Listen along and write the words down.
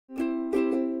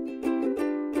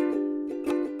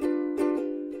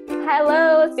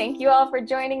Hello, thank you all for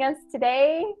joining us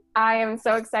today. I am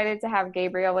so excited to have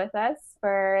Gabriel with us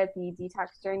for the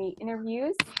Detox Journey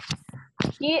interviews.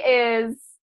 He is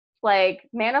like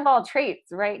man of all trades,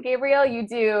 right, Gabriel? You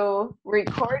do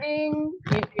recording,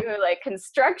 you do like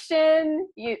construction.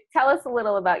 You tell us a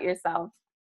little about yourself.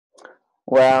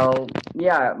 Well,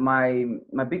 yeah, my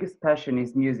biggest passion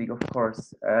is music, of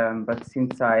course. But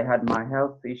since I had my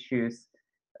health issues,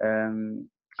 um,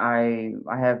 I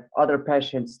have other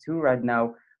passions too right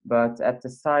now. But at the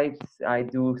side, I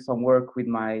do some work with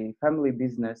my family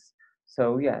business.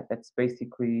 So yeah, that's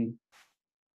basically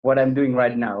what I'm doing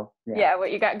right now. Yeah,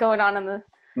 what you got going on in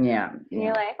Yeah, your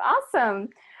yeah. life. Awesome.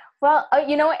 Well,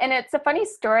 and it's a funny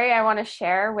story I want to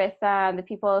share with the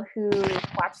people who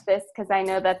watch this because I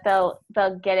know that they'll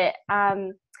get it.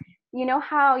 You know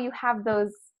how you have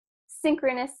those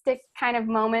synchronistic kind of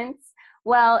moments?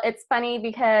 Well, it's funny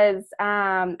because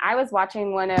I was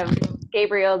watching one of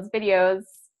Gabriel's videos.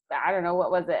 I don't know, what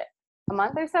was it, a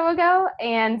month or so ago?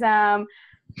 And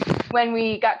when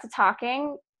we got to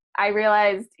talking, I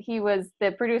realized he was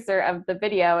the producer of the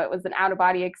video. It was an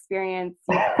out-of-body experience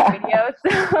video.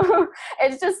 So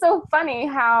it's just so funny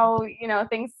how,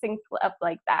 things sync up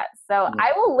like that. So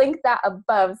I will link that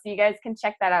above so you guys can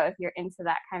check that out if you're into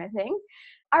that kind of thing.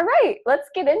 All right, let's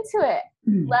get into it.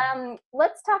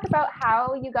 Let's talk about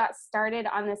how you got started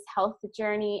on this health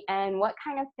journey and what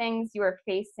kind of things you were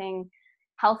facing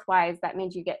health-wise that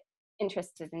made you get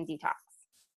interested in detox.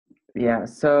 Yeah,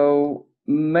 so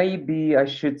maybe I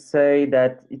should say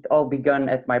that it all began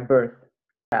at my birth.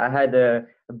 I had a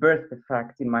birth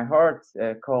defect in my heart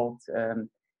called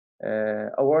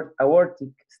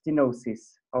aortic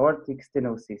stenosis. Aortic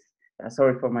stenosis.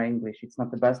 Sorry for my English; it's not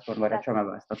the best one, but I try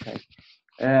my best. Okay.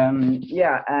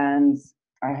 Yeah, and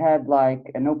I had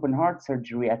like an open heart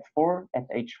surgery at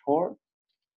age 4.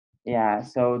 Yeah,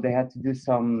 so they had to do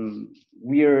some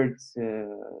weird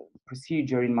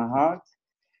procedure in my heart.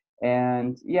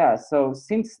 And yeah, so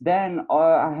since then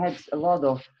I had a lot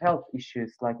of health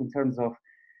issues, like in terms of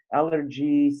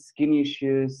allergies, skin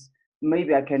issues.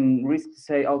 Maybe I can risk to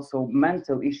say also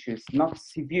mental issues, not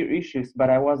severe issues,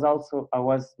 but I was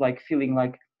like feeling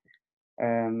like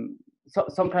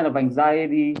some kind of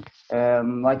anxiety,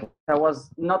 like I was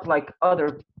not like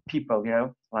other people,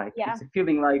 like it's a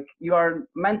feeling like you are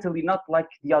mentally not like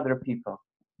the other people.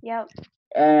 Yep.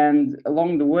 And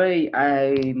along the way,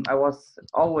 I was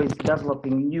always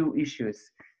developing new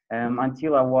issues.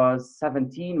 Until I was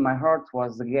 17, my heart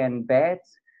was again bad,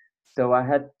 so I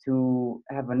had to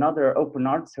have another open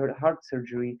heart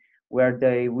surgery where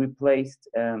they replaced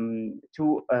 2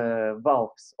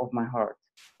 valves of my heart.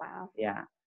 Wow. Yeah.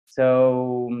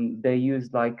 So they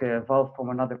used like a valve from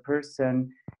another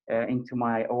person into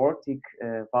my aortic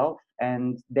valve,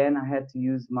 and then I had to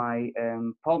use my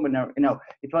pulmonary. No,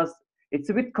 it's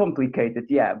a bit complicated,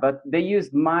 yeah. But they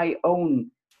used my own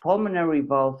pulmonary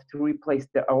valve to replace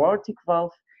the aortic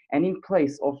valve, and in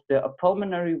place of the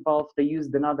pulmonary valve, they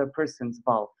used another person's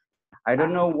valve. I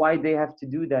don't know why they have to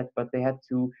do that, but they had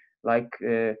to like.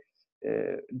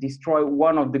 Destroy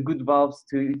one of the good valves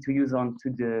to use onto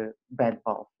the bad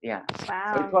valve. Yeah.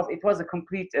 Wow. So it was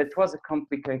a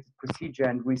complicated procedure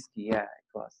and risky. Yeah,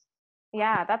 it was.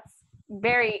 Yeah, that's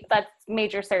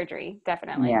major surgery,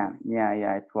 definitely. Yeah.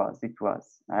 It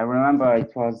was. I remember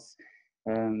it was.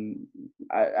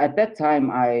 At that time,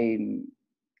 I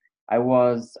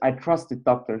trusted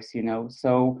doctors,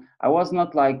 so I was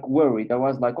not like worried. I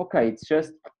was like, okay, it's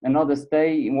just another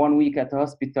stay in 1 week at the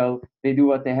hospital. They do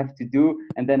what they have to do,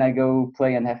 and then I go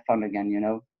play and have fun again,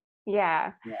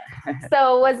 Yeah.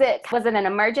 So was it an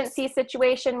emergency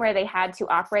situation where they had to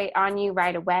operate on you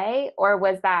right away, or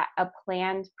was that a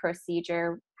planned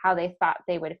procedure, how they thought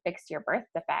they would fix your birth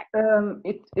defect?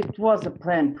 It was a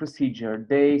planned procedure.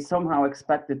 They somehow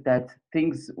expected that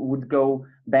things would go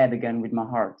bad again with my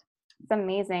heart. It's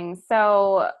amazing.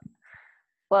 So,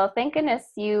 well, thank goodness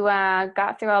you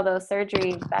got through all those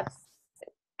surgeries. That's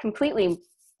completely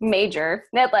major.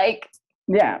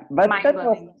 Yeah, but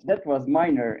that was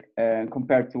minor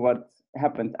compared to what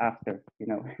happened after,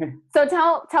 So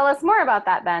tell us more about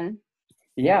that then.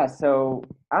 Yeah, so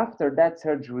after that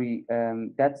surgery,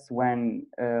 that's when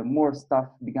more stuff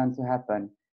began to happen.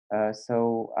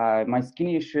 So my skin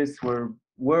issues were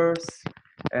worse.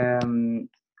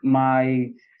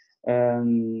 My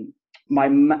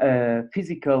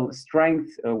physical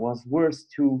strength was worse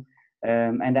too,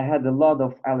 and I had a lot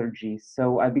of allergies.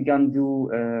 So I began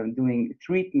doing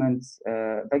treatments,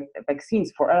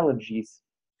 vaccines for allergies.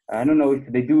 I don't know if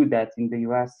they do that in the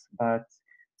US, but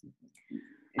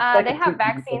it's like They a have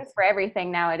treatment. vaccines for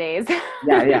everything nowadays.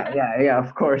 Yeah,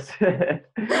 of course. Yeah,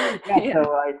 Yeah.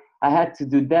 so I had to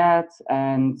do that,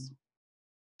 and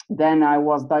then I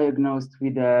was diagnosed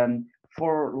with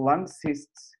 4 lung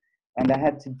cysts, and I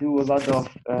had to do a lot of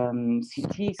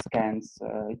CT scans.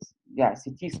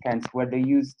 CT scans where they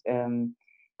used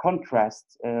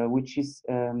contrast, which is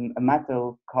a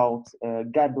metal called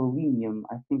gadolinium.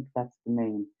 I think that's the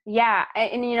name. Yeah,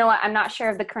 and you know what? I'm not sure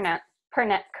of the correct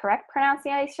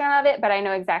pronunciation of it, but I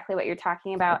know exactly what you're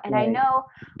talking about. And I Okay. know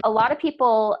a lot of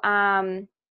people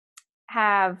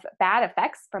have bad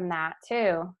effects from that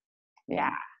too.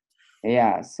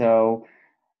 Yeah. So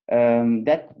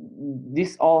that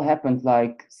this all happened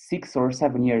like 6 or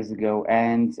 7 years ago,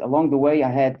 and along the way I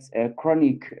had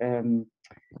chronic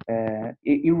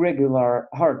irregular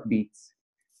heartbeats.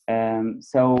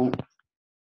 So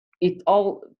it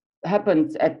all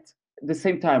happened at the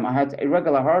same time. I had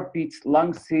irregular heartbeats,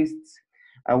 lung cysts.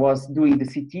 I was doing the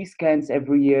CT scans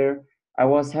every year. I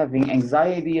was having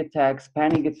anxiety attacks,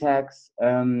 panic attacks.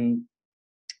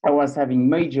 I was having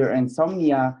major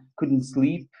insomnia, couldn't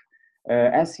sleep,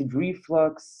 acid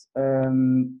reflux.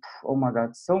 Oh my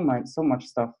God, so much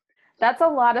stuff. That's a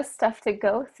lot of stuff to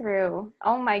go through.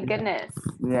 Oh my goodness.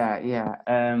 Yeah.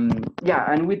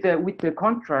 And with the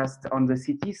contrast on the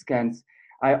CT scans,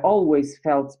 I always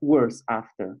felt worse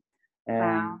after.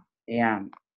 Wow. Yeah,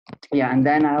 yeah. And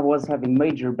then I was having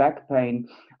major back pain.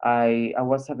 I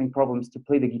was having problems to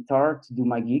play the guitar to do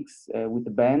my gigs with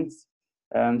the bands.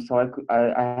 So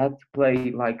I had to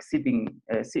play like sitting.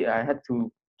 I had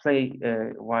to play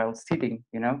while sitting.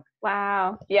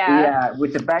 Wow. Yeah. Yeah,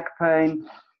 with the back pain.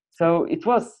 So it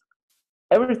was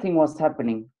everything was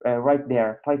happening right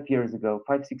there 5 years ago,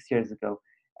 5, 6 years ago.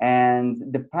 And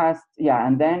the past, yeah,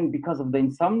 and then because of the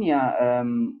insomnia,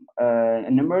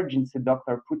 an emergency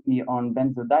doctor put me on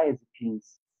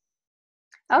benzodiazepines.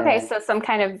 Okay, Uh, so some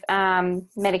kind of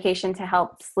medication to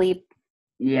help sleep.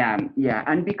 yeah.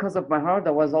 And because of my heart,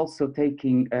 I was also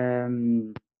taking a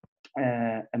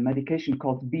medication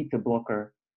called beta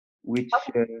blocker, which,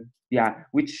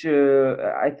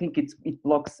 I think it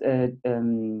blocks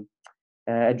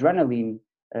adrenaline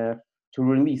uh, to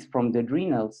release from the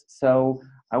adrenals. So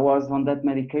I was on that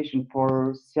medication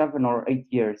for 7 or 8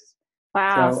 years.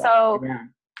 Wow. So So yeah,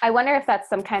 I wonder if that's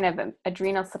some kind of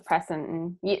adrenal suppressant.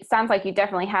 And it sounds like you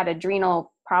definitely had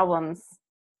adrenal problems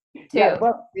yeah. too,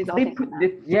 Well, resulting from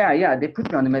that. they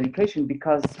put me on the medication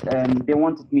because they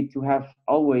wanted me to have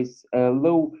always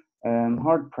low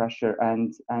heart pressure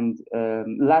and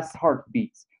less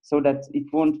heartbeats, so that it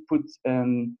won't put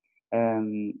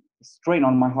strain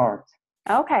on my heart.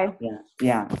 Okay. Yeah,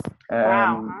 yeah,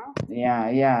 Wow. um, yeah.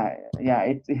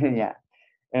 It yeah.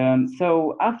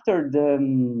 So after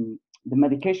the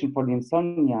medication for the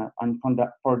insomnia and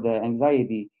for the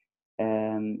anxiety,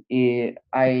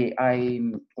 I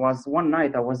was one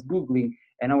night I was googling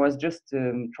and I was just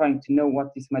trying to know what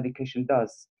this medication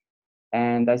does,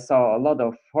 and I saw a lot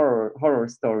of horror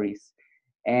stories.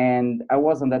 And I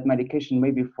was on that medication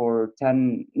maybe for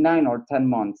 9 or 10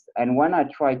 months. And when I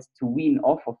tried to wean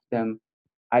off of them,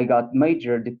 I got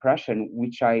major depression,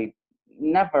 which I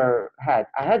never had.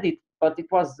 I had it, but it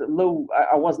was low.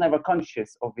 I was never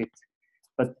conscious of it.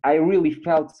 But I really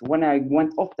felt when I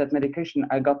went off that medication,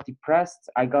 I got depressed.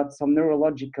 I got some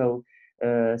neurological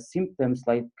symptoms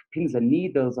like pins and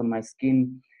needles on my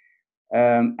skin.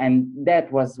 And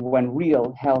that was when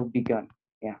real hell began.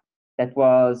 Yeah, that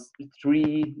was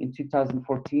in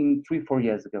 2014, 3, 4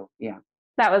 years ago. Yeah.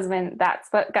 That was when that's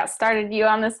what got started you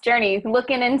on this journey,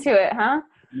 looking into it, huh?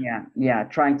 Yeah,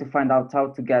 trying to find out how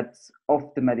to get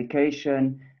off the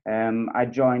medication. I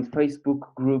joined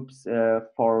Facebook groups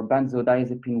for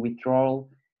benzodiazepine withdrawal,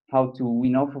 how to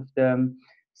wean off of them.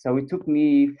 So it took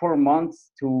me 4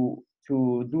 months to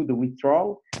do the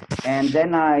withdrawal, and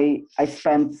then I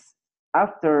spent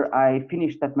after I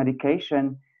finished that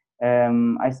medication,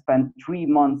 I spent 3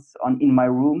 months in my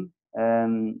room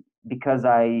because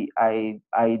I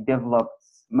developed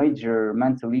major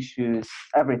mental issues,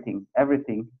 everything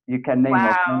you can name of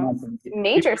my Wow. mental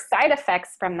Major side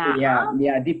effects from that, huh?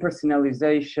 yeah,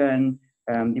 depersonalization,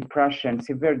 depression,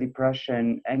 severe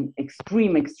depression, and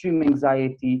extreme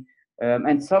anxiety,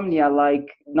 insomnia, like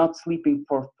not sleeping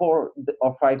for 4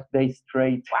 or 5 days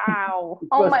straight. Wow. It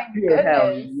Oh was my pure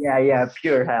hell. goodness. Yeah,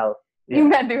 pure hell. You Yeah,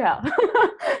 met through hell.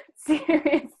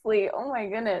 Seriously. Oh my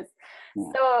goodness. yeah.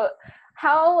 So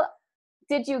how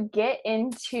did you get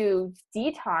into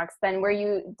detox then?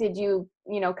 Did you,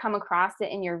 come across it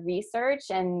in your research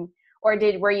or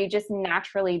were you just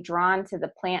naturally drawn to the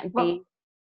plant-based? Well,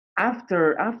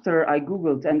 after I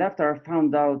googled and after I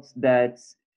found out that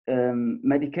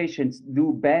medications do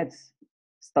bad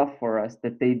stuff for us,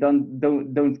 that they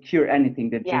don't cure anything,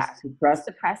 they Yeah. just suppress.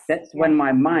 Suppress. That's Yeah. when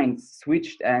my mind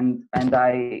switched, and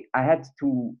I had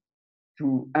to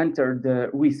enter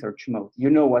the research mode. You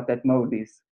know what that mode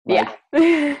is? Like, Yeah.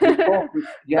 you focus,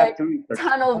 you have Like to research.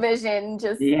 tunnel vision,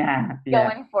 just Yeah, yeah,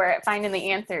 going for it, finding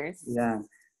the answers. yeah.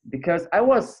 Because I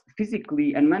was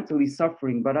physically and mentally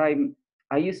suffering, but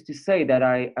I used to say that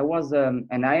I was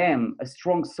and I am a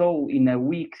strong soul in a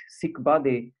weak, sick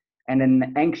body and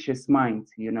an anxious mind,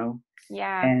 you know.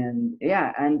 Yeah. And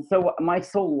yeah, and so my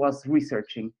soul was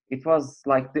researching. It was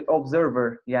like the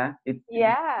observer. Yeah,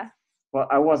 Yeah. well,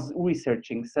 I was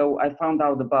researching. So I found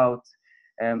out about,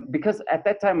 because at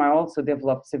that time I also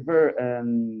developed severe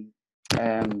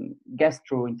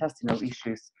gastrointestinal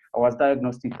issues. I was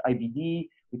diagnosed with IBD,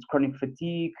 with chronic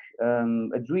fatigue,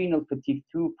 adrenal fatigue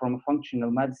too, from a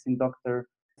functional medicine doctor,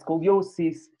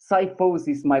 scoliosis,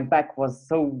 kyphosis. My back was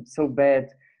so bad,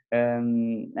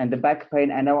 and the back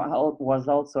pain, and I was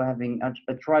also having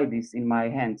arthritis in my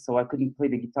hand, so I couldn't play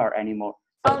the guitar anymore.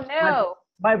 So Oh no.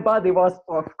 my body was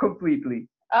off completely.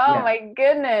 Oh Yeah, my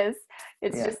goodness.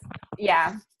 It's yeah, just, yeah.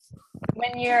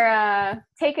 When you're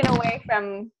taken away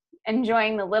from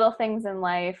enjoying the little things in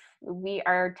life, we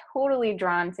are totally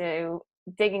drawn to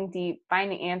digging deep,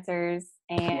 finding answers,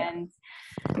 and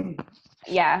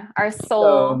yeah, our soul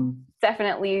so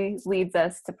definitely leads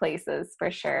us to places for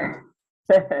sure.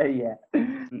 yeah.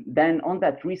 Then on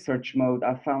that research mode,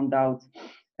 I found out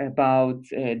about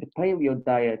the paleo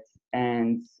diet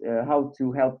and how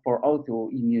to help for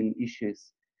autoimmune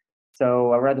issues.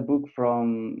 So I read a book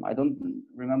from, I don't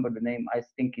remember the name, I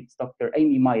think it's Dr.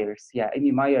 Amy Myers. Yeah,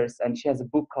 Amy Myers, and she has a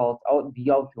book called The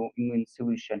Autoimmune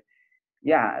Solution.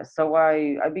 Yeah, so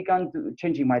I began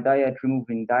changing my diet,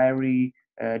 removing dairy,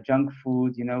 junk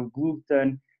food, you know,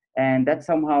 gluten, and that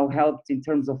somehow helped in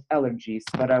terms of allergies.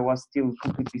 But I was still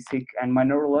completely sick, and my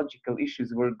neurological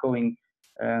issues were going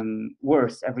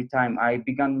worse every time. I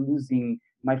began losing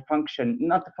my function,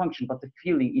 not the function, but the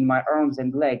feeling in my arms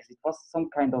and legs. It was some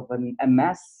kind of a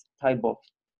mass type of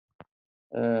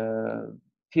uh,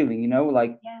 feeling, you know,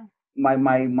 like Yeah.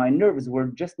 my nerves were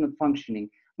just not functioning.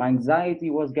 My anxiety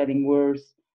was getting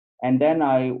worse, and then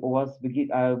I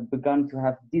began to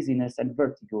have dizziness and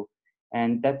vertigo,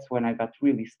 and that's when I got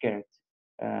really scared.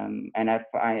 And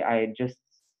I just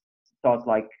thought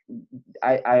like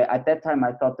I at that time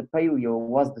I thought the paleo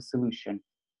was the solution,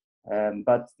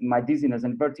 but my dizziness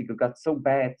and vertigo got so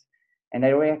bad, and I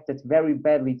reacted very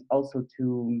badly also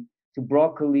to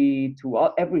broccoli, to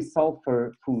every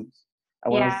sulfur foods. I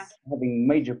was Yeah. having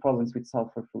major problems with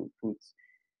sulfur foods.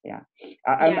 Yeah,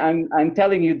 Yeah. I'm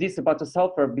telling you this about the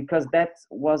sulfur because that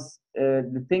was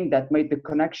the thing that made the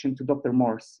connection to Dr.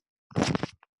 Morse.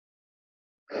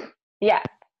 Yeah.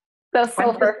 Those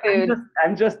sulfur foods.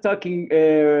 I'm just talking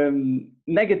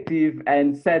negative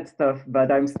and sad stuff,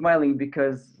 but I'm smiling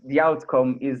because the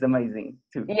outcome is amazing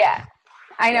too. Yeah.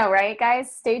 I Yeah. know, right,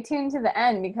 guys? Stay tuned to the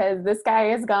end because this guy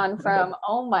has gone from,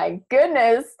 oh my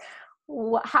goodness,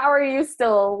 how are you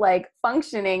still like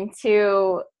functioning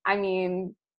to, I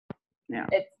mean, Yeah.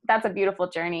 that's a beautiful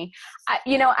journey.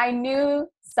 I knew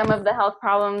some of the health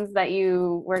problems that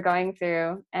you were going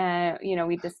through, and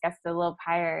we discussed a little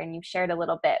prior, and you shared a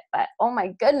little bit. But oh my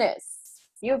goodness,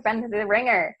 you've been through the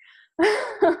ringer.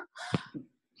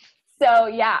 So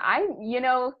yeah,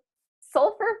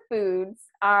 sulfur foods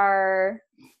are,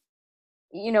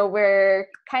 we're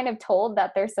kind of told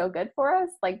that they're so good for us,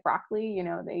 like broccoli.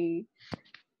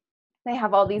 They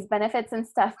have all these benefits and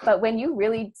stuff, but when you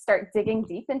really start digging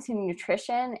deep into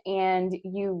nutrition and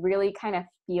you really kind of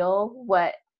feel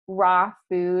what raw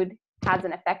food has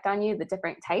an effect on you, the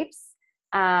different types,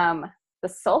 the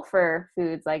sulfur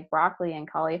foods like broccoli and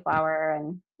cauliflower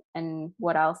and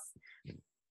what else,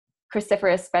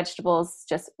 cruciferous vegetables,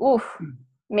 just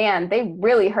man, they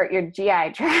really hurt your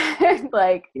GI tract.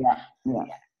 Like, yeah,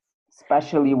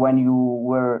 especially when you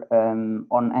were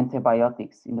on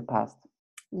antibiotics in the past.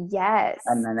 yes.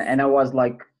 And I was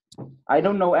like, I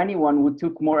don't know anyone who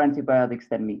took more antibiotics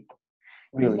than me,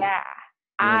 really. Yeah.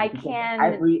 I can.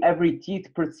 Every teeth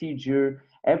procedure,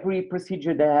 every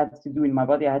procedure that I had to do in my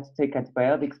body, I had to take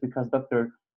antibiotics because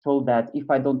doctor told that if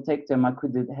I don't take them, I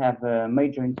could have a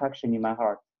major infection in my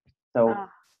heart. So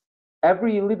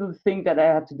every little thing that I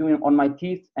had to do on my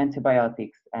teeth,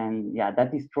 antibiotics, and yeah,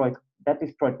 that destroyed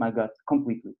my gut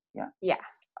completely. Yeah. Yeah.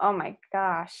 Oh my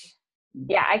gosh.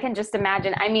 Yeah, I can just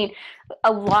imagine. I mean,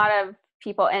 a lot of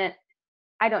people, and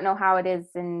I don't know how it is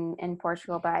in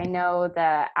Portugal, but I know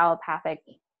the allopathic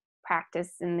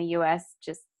practice in the US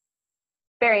just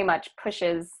very much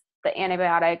pushes the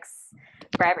antibiotics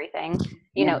for everything.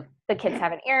 The kids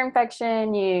have an ear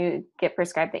infection, you get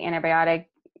prescribed the antibiotic.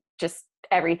 Just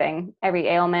everything, every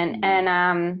ailment.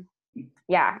 And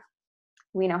yeah,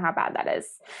 we know how bad that is.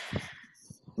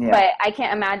 Yeah. But I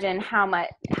can't imagine how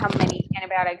many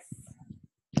antibiotics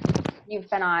you've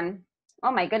been on.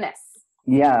 Oh my goodness.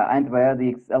 Yeah,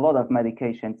 antibiotics, a lot of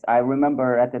medications. I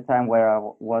remember at the time where I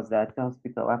was at the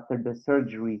hospital after the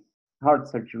surgery, heart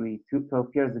surgery,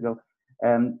 12 years ago.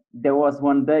 There was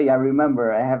one day, I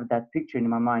remember, I have that picture in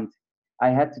my mind. I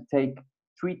had to take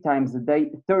 3 times a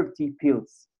day, 30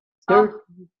 pills. 30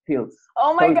 pills.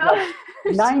 Oh my gosh.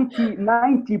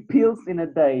 90 pills in a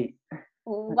day.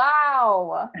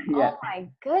 Wow. Yeah. Oh my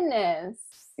goodness.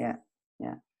 Yeah.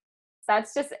 Yeah.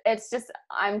 That's just, it's just,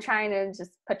 I'm trying to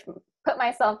just put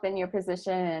myself in your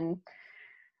position, and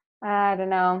I don't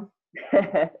know.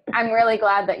 I'm really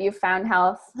glad that you found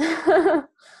health.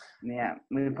 Yeah,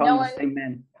 we found the same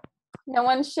man. No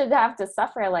one should have to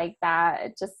suffer like that.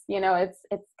 It just,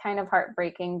 it's kind of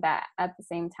heartbreaking, that at the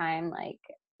same time, like,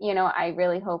 I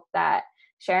really hope that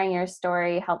sharing your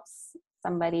story helps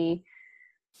somebody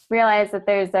realize that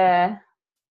there's a,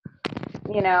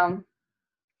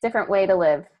 different way to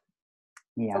live.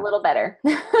 Yeah, it's a little better.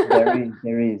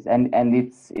 there is, and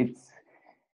it's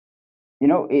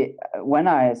when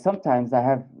I sometimes I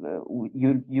have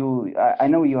I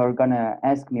know you are gonna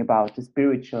ask me about the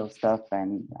spiritual stuff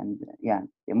and yeah,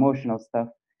 emotional stuff,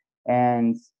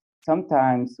 and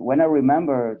sometimes when I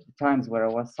remember the times where I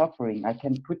was suffering, I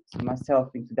can put myself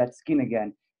into that skin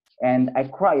again, and I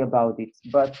cry about it.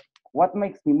 But what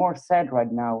makes me more sad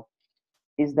right now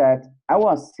is that I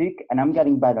was sick and I'm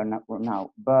getting better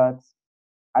now, but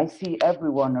I see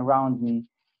everyone around me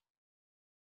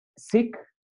sick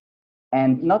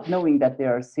and not knowing that they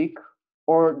are sick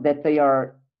or that they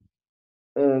are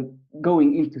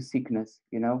going into sickness,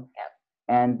 Yep.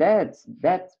 and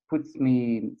that puts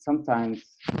me sometimes,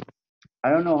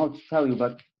 I don't know how to tell you,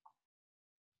 but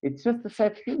it's just a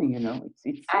sad feeling, it's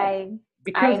sad. I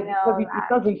Because know it that.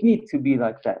 doesn't need to be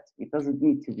like that. It doesn't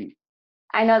need to be.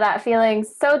 I know that feeling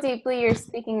so deeply. You're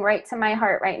speaking right to my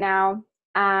heart right now.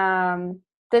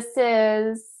 This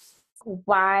is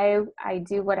why I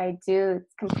do what I do.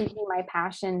 It's completely my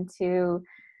passion to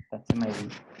That's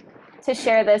amazing. To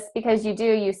share this, because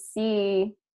you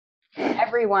see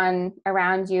everyone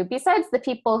around you, besides the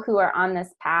people who are on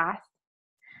this path.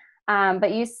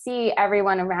 But you see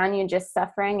everyone around you just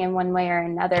suffering in one way or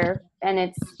another. And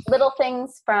it's little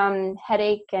things from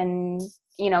headache and,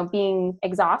 being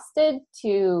exhausted,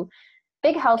 to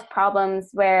big health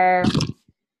problems where,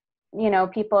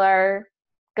 people are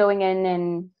going in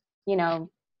and,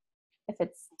 if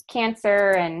it's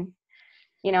cancer and,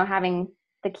 having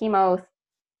the chemo,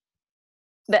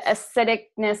 the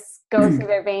acidicness go through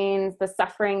their veins, the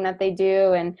suffering that they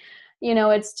do. And,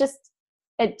 it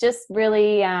just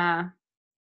really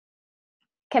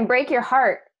can break your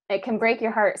heart. It can break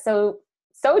your heart so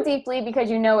deeply, because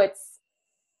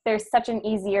there's such an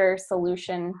easier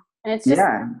solution. And it's just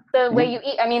the way you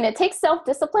eat. I mean, it takes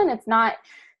self-discipline. It's not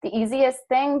the easiest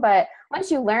thing, but once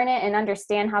you learn it and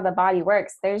understand how the body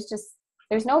works, there's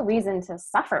no reason to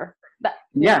suffer. But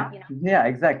yeah,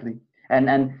 exactly.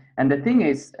 And the thing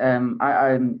is,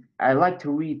 I like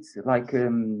to read, like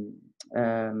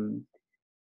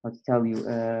how to tell you,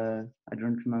 I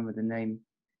don't remember the name.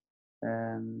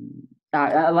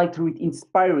 I like to read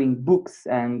inspiring books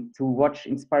and to watch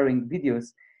inspiring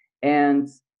videos, and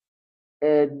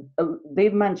they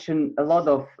mention a lot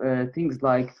of things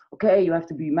like, okay, you have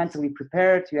to be mentally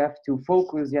prepared, you have to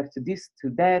focus, you have to this, to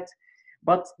that,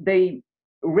 but they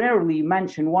rarely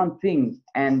mention one thing,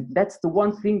 and that's the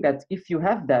one thing that if you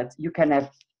have that, you can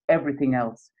have everything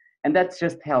else, and that's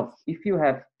just health. If you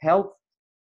have health,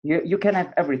 you can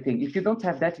have everything. If you don't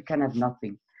have that, you can have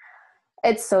nothing.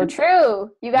 It's so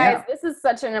true. You guys, this is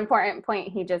such an important point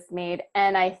he just made.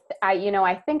 And I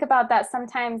think about that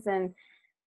sometimes, and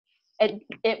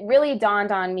it really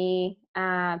dawned on me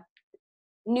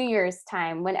New Year's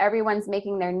time, when everyone's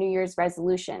making their New Year's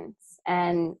resolutions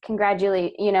and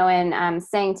congratulate, and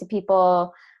saying to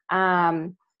people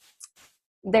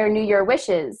their New Year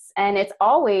wishes. And it's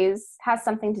always has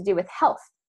something to do with health.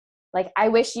 Like, I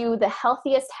wish you the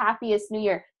healthiest, happiest New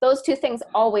Year. Those two things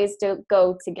always do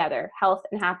go together, health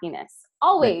and happiness,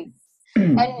 always.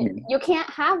 And you can't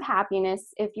have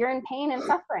happiness if you're in pain and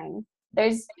suffering.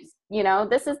 There's,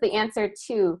 this is the answer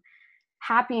to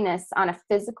happiness on a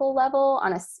physical level,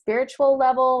 on a spiritual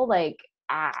level. Like,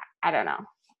 I don't know.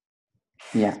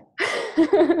 Yeah.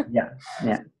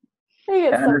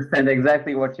 I understand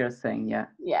exactly what you're saying.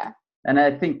 Yeah. And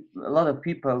I think a lot of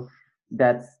people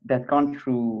that gone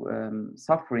through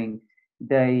suffering,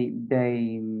 they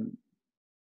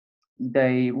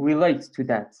relate to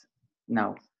that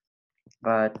now.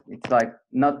 but it's like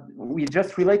not, we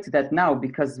just relate to that now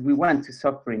because we went to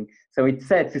suffering. So it's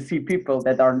sad to see people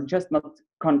that are just not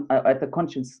at a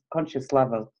conscious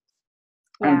level,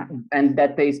 Yeah. and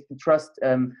that they trust.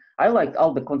 I liked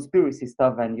all the conspiracy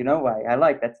stuff, and I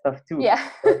like that stuff too. Yeah.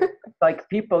 But like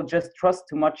people just trust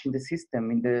too much in the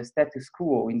system, in the status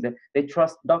quo, they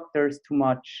trust doctors too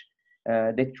much,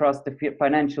 they trust the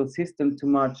financial system too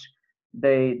much,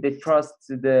 they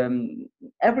trust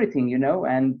everything,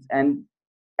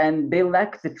 and they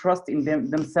lack the trust in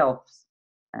themselves.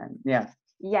 And yeah.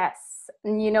 Yes.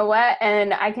 And you know what?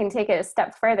 And I can take it a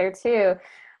step further too.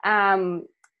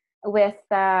 With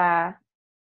I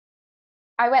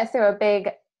went through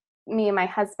me and my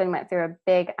husband went through a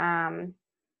big kind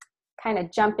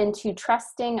of jump into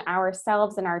trusting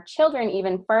ourselves and our children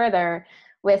even further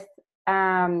with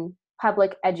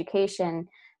public education.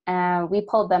 We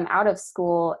pulled them out of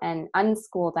school and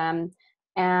unschooled them.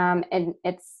 And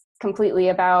it's completely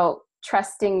about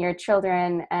trusting your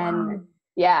children. And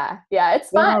Wow. yeah, it's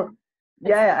fun. Wow.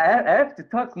 Yeah, I have to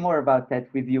talk more about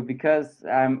that with you because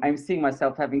I'm seeing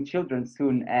myself having children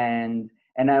soon, and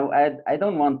I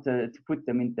don't want to put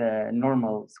them in the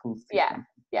normal school system.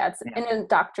 Yeah, it's an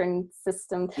indoctrination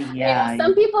system. Yeah.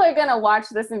 Some people are gonna watch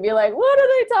this and be like, "What are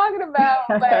they talking about?"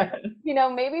 But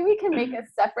maybe we can make a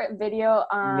separate video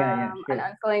on Sure.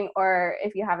 unschooling, or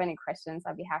if you have any questions,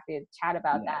 I'd be happy to chat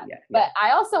about that. Yeah. But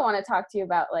I also want to talk to you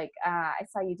about I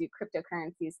saw you do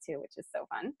cryptocurrencies too, which is so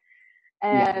fun,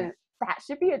 and that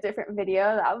should be a different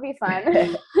video. That would be fun.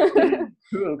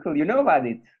 Cool. You know about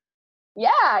it?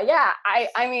 Yeah.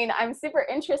 I mean, I'm super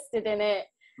interested in it.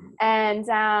 And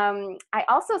I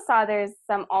also saw there's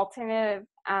some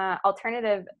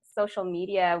alternative social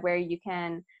media where you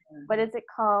can, what is it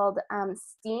called?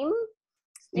 Steam?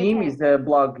 Steam is a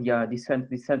blog,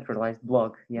 decentralized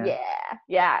blog.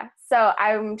 Yeah. So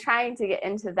I'm trying to get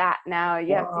into that now.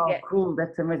 You have to get cool.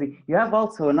 That's amazing. You have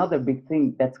also another big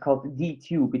thing that's called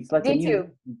DTube. It's like DTube.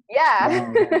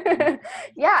 Yeah.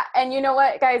 Yeah. And you know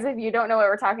what, guys, if you don't know what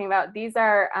we're talking about, these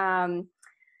are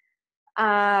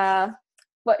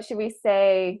what should we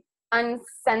say,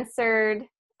 uncensored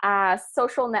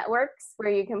social networks where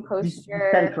you can post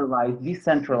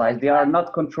decentralized. They are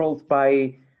not controlled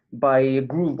by a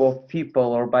group of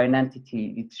people or by an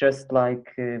entity. It's just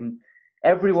like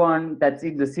everyone that's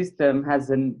in the system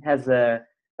has a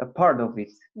part of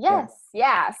it. Yes.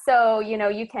 Yeah. So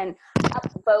you can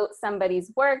upvote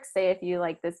somebody's work. Say if you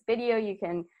like this video, you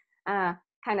can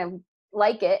kind of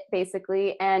like it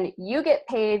basically, and you get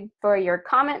paid for your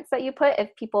comments that you put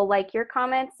if people like your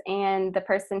comments, and the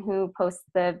person who posts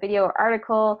the video or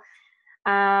article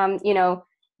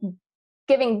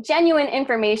giving genuine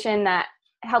information that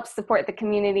helps support the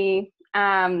community,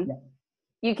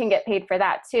 you can get paid for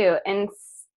that too,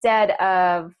 instead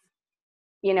of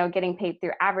getting paid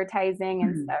through advertising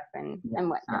and stuff and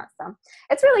whatnot. So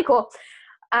it's really cool.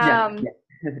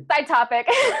 Side topic.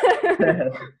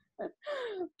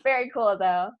 Very cool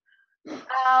though.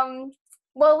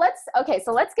 Well,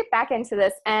 let's get back into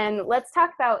this and let's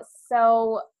talk about,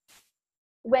 so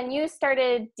when you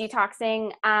started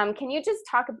detoxing, can you just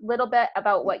talk a little bit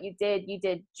about what you did? You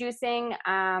did juicing.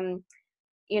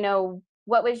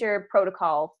 What was your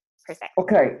protocol per se?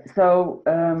 Okay, so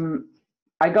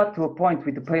I got to a point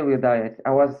with the paleo diet.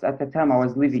 At the time I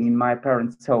was living in my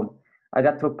parents' home. I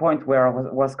got to a point where I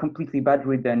was completely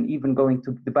bedridden. Even going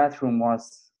to the bathroom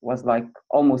was like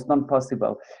almost not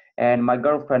possible. And my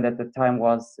girlfriend at the time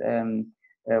was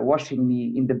washing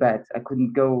me in the bed. I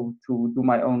couldn't go to do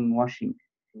my own washing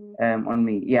on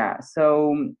me. Yeah.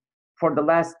 So for the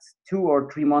last 2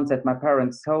 or 3 months at my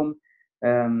parents' home,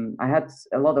 I had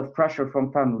a lot of pressure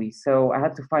from family. So I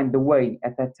had to find the way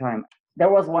at that time. There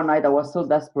was one night I was so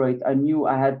desperate. I knew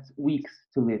I had weeks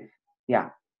to live.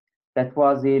 Yeah. That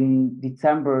was in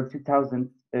December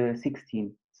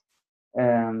 2016,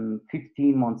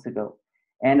 15 months ago.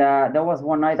 And there was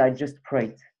one night I just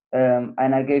prayed,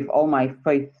 and I gave all my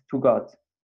faith to God,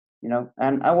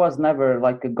 and I was never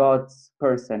like a God's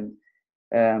person.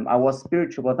 I was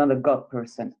spiritual, but not a God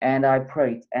person. And I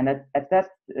prayed. And at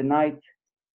that night,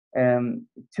 2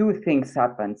 things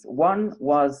happened. One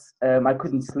was I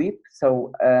couldn't sleep.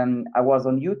 So I was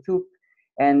on YouTube,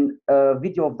 and a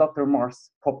video of Dr.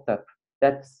 Morse popped up.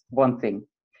 That's one thing.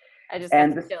 I just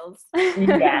got the chills.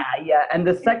 Yeah. And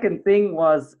the second thing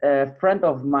was a friend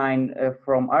of mine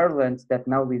from Ireland that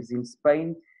now lives in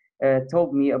Spain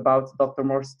told me about Dr.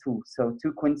 Morse too. So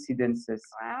 2 coincidences.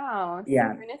 Wow.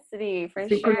 Yeah. Synchronicity for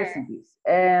Synchronicities. Sure.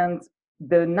 And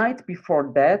the night before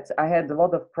that, I had a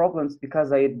lot of problems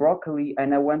because I ate broccoli,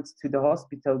 and I went to the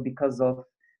hospital because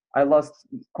I lost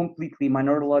completely my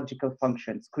neurological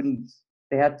functions.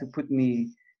 they had to put me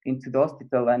into the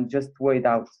hospital and just wait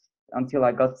out until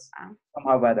I got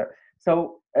somehow better.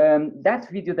 So that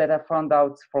video that I found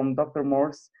out from Dr.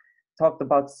 Morse talked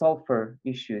about sulfur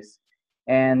issues,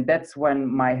 and that's when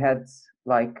my head,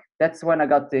 like, that's when I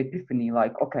got the epiphany,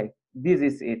 like, okay, this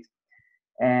is it.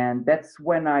 And that's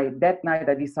when that night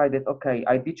I decided, okay,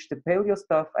 I ditched the paleo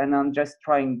stuff and I'm just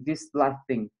trying this last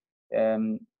thing.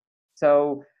 um,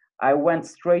 so I went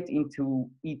straight into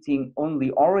eating only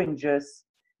oranges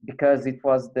because it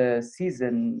was the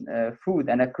season food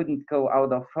and I couldn't go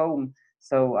out of home.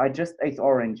 So I just ate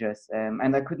oranges,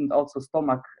 and I couldn't also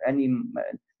stomach any,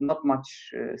 not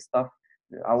much stuff.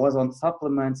 I was on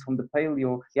supplements from the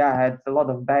paleo. Yeah, I had a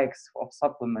lot of bags of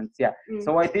supplements. Yeah.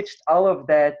 So I ditched all of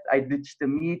that. I ditched the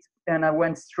meat and I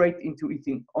went straight into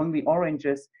eating only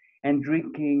oranges and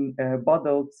drinking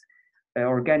bottled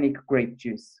organic grape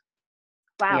juice.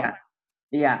 Wow. Yeah.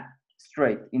 Yeah.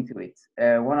 Straight into it,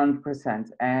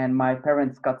 100%. And my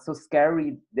parents got so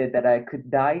scary that I could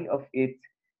die of it.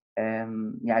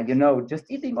 Yeah, you know, just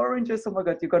eating oranges, oh my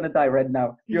god, you're gonna die right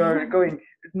now, you're going,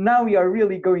 now you're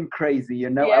really going crazy, you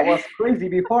know. Yeah. I was crazy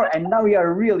before and now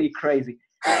you're really crazy.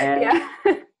 And yeah.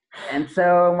 And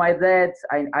so my dad,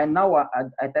 I know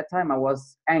at that time I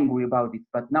was angry about it,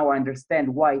 but now I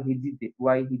understand why he did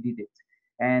it.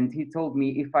 And he told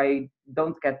me if I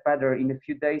don't get better in a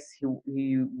few days,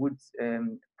 he would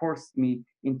force me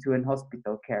into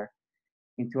hospital care.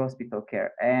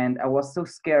 And I was so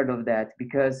scared of that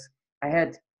because I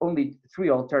had only three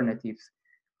alternatives.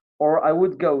 Or I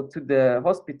would go to the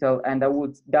hospital and I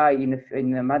would die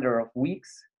in a matter of weeks,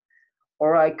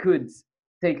 or I could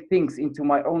take things into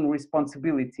my own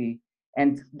responsibility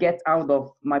and get out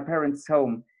of my parents'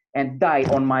 home and die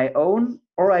on my own,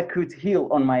 or I could heal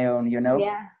on my own, you know.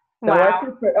 Yeah. So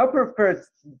wow. I preferred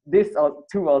these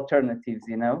two alternatives,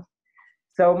 you know.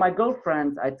 So my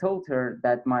girlfriend, I told her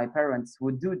that my parents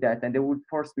would do that and they would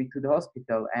force me to the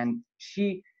hospital. And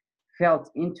she felt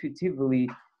intuitively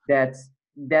that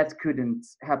that couldn't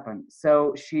happen.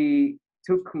 So she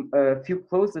took a few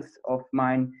clothes of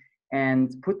mine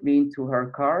and put me into her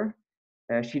car.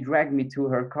 She dragged me to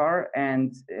her car,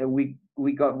 and we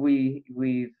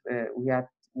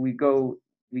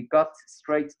got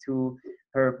straight to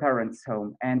her parents'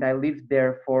 home, and I lived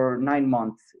there for 9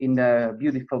 months in a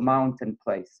beautiful mountain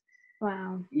place.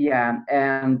 Wow. Yeah,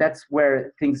 and that's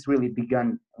where things really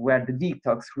began, where the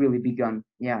detox really began.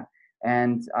 Yeah,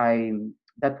 and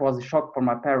that was a shock for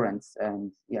my parents,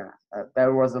 and yeah,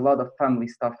 there was a lot of family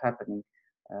stuff happening.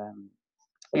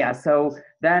 Yeah, so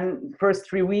then first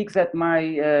 3 weeks at my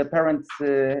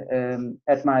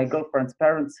at my girlfriend's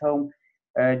parents' home,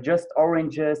 just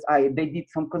oranges. They did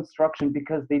some construction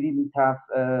because they didn't have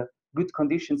good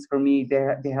conditions for me.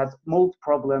 They had mold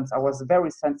problems. I was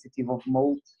very sensitive of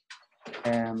mold,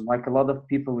 like a lot of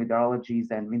people with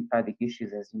allergies and lymphatic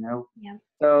issues, as you know. Yeah.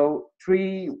 So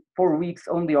 3-4 weeks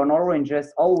only on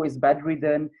oranges, always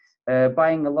bedridden,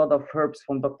 buying a lot of herbs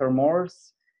from Dr.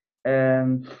 Morse.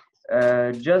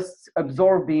 Just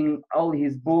absorbing all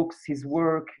his books, his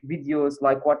work, videos,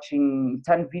 like watching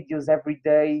 10 videos every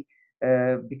day,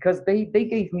 because they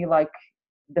gave me like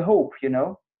the hope, you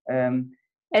know.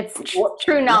 It's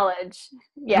true knowledge.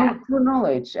 Yeah. True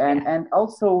knowledge. And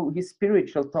also his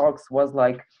spiritual talks was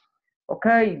like,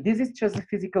 okay, this is just a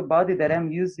physical body that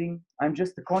I'm using. I'm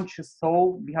just a conscious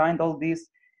soul behind all this,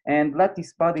 and let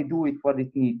this body do it what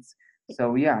it needs.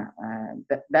 So yeah,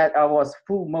 that I was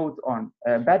full mode on,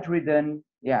 bedridden,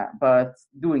 yeah, but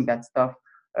doing that stuff,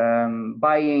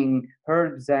 buying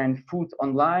herbs and food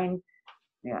online,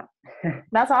 yeah.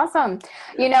 That's awesome.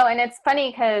 You know, and it's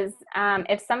funny because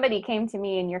if somebody came to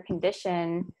me in your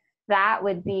condition, that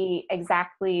would be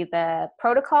exactly the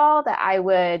protocol that I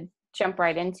would jump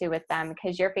right into with them,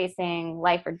 because you're facing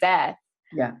life or death.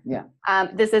 Yeah, yeah.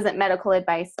 This isn't medical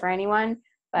advice for anyone,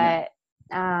 but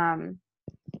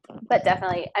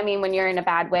definitely, I mean, when you're in a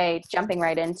bad way, jumping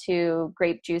right into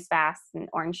grape juice fast and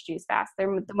orange juice fast,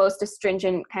 they're the most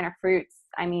astringent kind of fruits.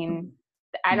 I mean,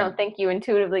 I don't think you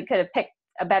intuitively could have picked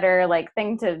a better like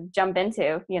thing to jump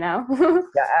into, you know.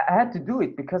 Yeah, I had to do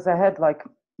it because I had like,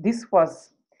 this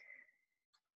was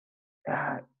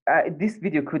this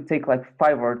video could take like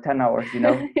 5 or 10 hours, you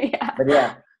know.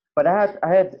 Yeah. But I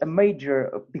had a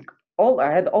major,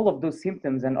 I had all of those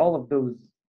symptoms and all of those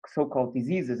so-called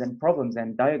diseases and problems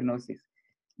and diagnoses.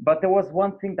 But there was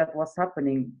one thing that was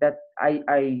happening, that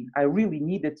I really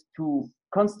needed to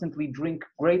constantly drink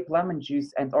grape, lemon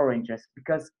juice and oranges,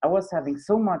 because I was having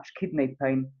so much kidney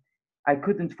pain. I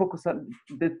couldn't focus on,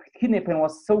 the kidney pain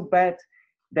was so bad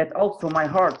that also my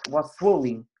heart was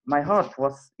swelling. My heart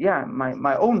was,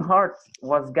 my own heart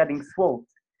was getting swelled.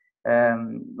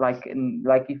 like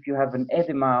if you have an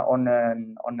edema on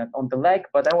the leg,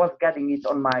 but I was getting it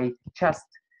on my chest.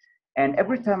 And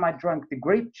every time I drank the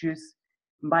grape juice,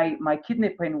 my kidney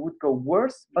pain would go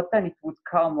worse, but then it would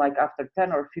calm like after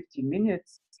 10 or 15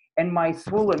 minutes. And my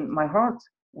heart,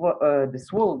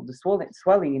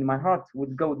 swelling in my heart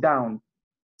would go down.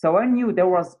 So I knew there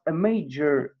was a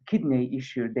major kidney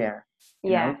issue there,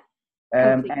 you Yeah. know.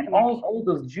 Complete And connection. all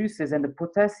those juices and the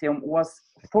potassium was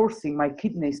forcing my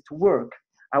kidneys to work.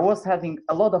 I was having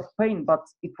a lot of pain, but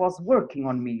it was working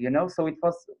on me, so it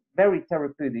was very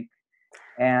therapeutic.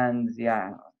 And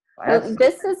yeah, I have Well,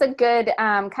 this is a good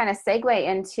kind of segue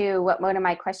into what one of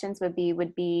my questions would be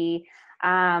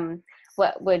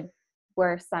what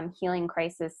were some healing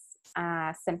crisis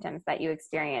symptoms that you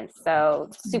experienced? So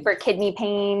super kidney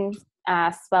pain,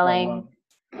 swelling.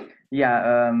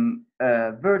 yeah,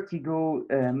 vertigo,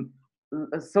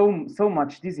 so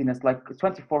much dizziness, like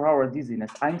 24-hour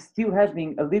dizziness. I'm still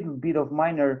having a little bit of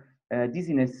minor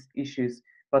dizziness issues,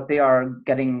 but they are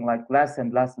getting like less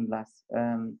and less and less.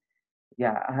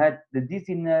 Yeah, I had the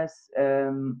dizziness.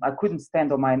 I couldn't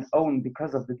stand on my own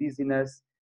because of the dizziness.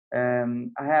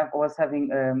 Was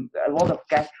having a lot of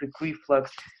gastric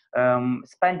reflux,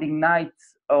 spending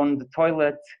nights on the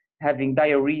toilet, having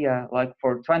diarrhea like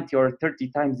for 20 or 30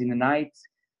 times in the night.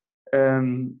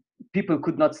 People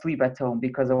could not sleep at home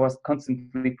because I was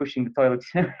constantly pushing the toilet.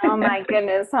 Oh my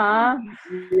goodness, huh?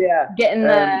 Yeah, Getting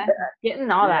um,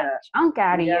 getting all that yeah, junk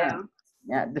out of yeah, you.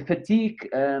 yeah. The fatigue.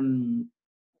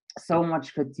 So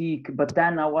much fatigue, but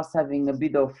then I was having a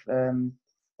bit of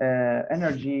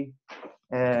energy.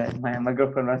 My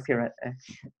girlfriend was here.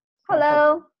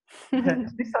 Hello.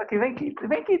 Diz só aqui, vem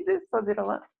aqui, fazer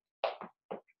lá.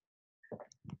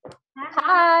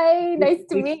 Hi, nice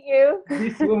to meet you.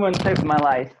 This woman saved my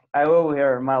life. I owe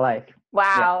her my life.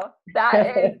 Wow,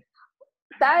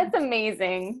 that's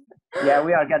amazing. Yeah,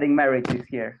 we are getting married this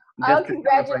year. Oh, Just to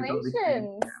celebrate all these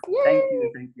things. congratulations. Thank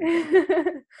you, thank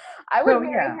you. I would So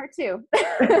marry yeah. her too.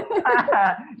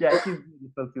 Yeah, she's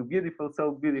beautiful too. Beautiful,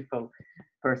 so beautiful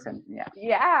person. Yeah.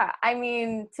 Yeah, I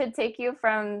mean, to take you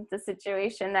from the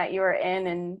situation that you were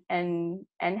in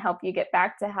and help you get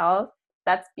back to health,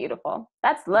 that's beautiful.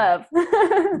 That's love.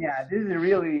 Yeah,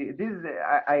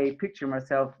 I picture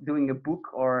myself doing a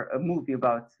book or a movie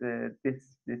about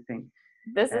this thing.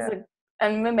 This is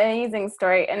an amazing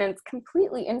story, and it's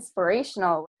completely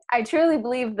inspirational. I truly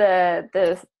believe the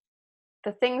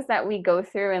things that we go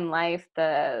through in life,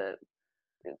 that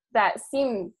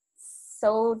seem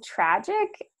so tragic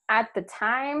at the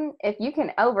time, if you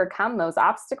can overcome those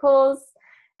obstacles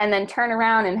and then turn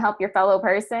around and help your fellow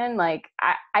person, like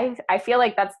I feel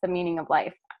like that's the meaning of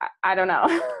life. I don't know.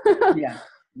 Yeah.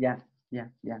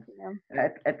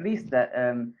 At least that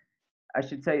I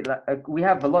should say, like, we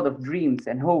have a lot of dreams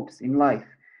and hopes in life,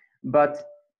 but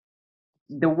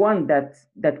the one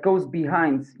that goes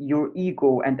behind your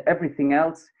ego and everything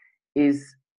else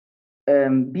is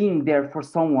being there for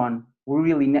someone who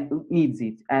really needs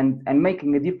it, and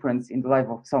making a difference in the life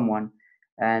of someone.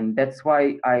 And that's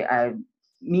why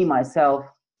me myself,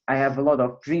 I have a lot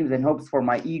of dreams and hopes for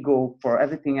my ego, for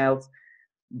everything else,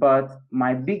 but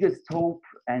my biggest hope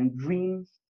and dream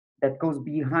that goes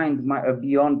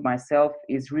beyond myself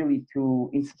is really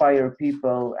to inspire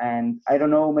people. And I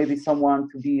don't know, maybe someone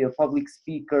to be a public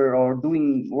speaker or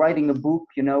writing a book,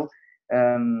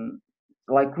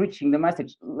 like reaching the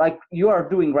message like you are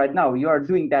doing right now. You are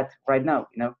doing that right now,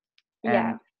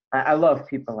 Yeah. and I love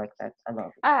people like that. I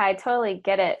love it. I totally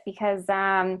get it, because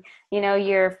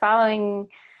you're following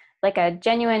like a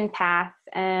genuine path,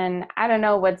 and I don't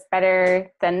know what's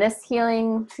better than this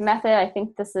healing method. I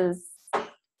think this is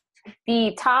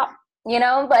the top,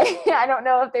 like I don't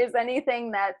know if there's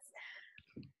anything that's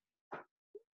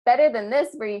better than this,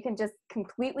 where you can just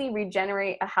completely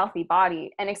regenerate a healthy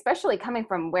body, and especially coming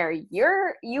from where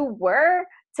you were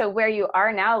to where you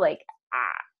are now, like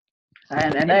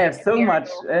and I have so much,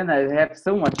 and I have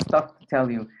so much stuff to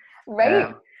tell you.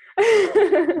 Right.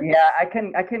 Yeah, I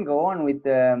can go on with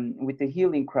the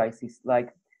healing crisis.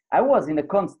 Like, I was in a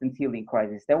constant healing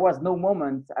crisis. There was no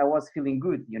moment I was feeling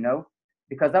good,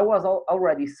 because I was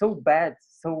already so bad.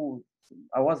 So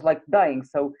I was like dying.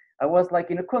 So I was like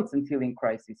in a constant healing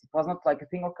crisis. It was not like a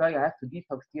thing. Okay, I have to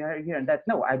detox here and that.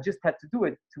 No, I just had to do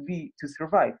it to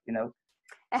survive. And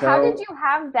so, how did you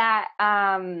have that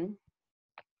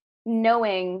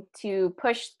knowing to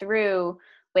push through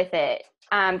with it?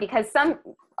 Because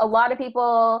a lot of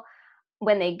people,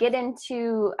 when they get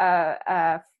into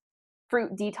a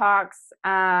fruit detox,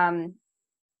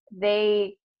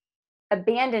 they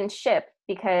abandon ship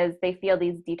because they feel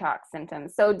these detox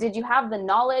symptoms. So did you have the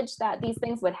knowledge that these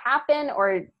things would happen,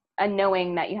 or a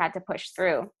knowing that you had to push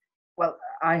through? Well,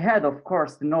 I had, of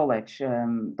course, the knowledge.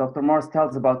 Dr. Morse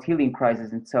tells about healing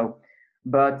crisis and so,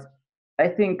 but I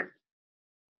think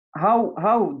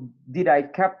how did I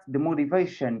kept the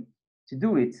motivation to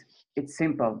do it? It's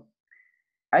simple.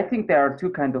 I think there are two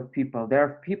kind of people. There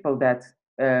are people that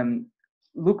um,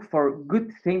 look for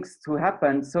good things to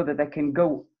happen so that they can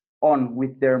go on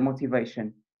with their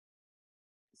motivation.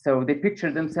 So they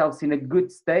picture themselves in a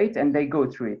good state and they go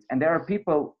through it. And there are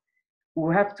people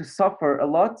who have to suffer a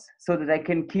lot so that I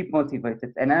can keep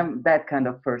motivated. And I'm that kind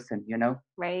of person, you know?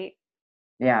 Right.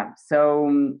 Yeah.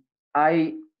 So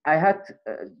I I had,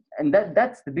 and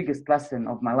that's the biggest lesson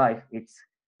of my life. It's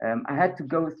I had to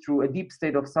go through a deep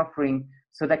state of suffering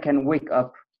so that I can wake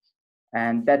up,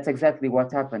 and that's exactly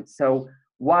what happened. So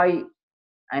why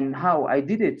and how I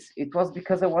did it? It was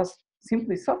because I was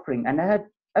simply suffering, and I had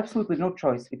absolutely no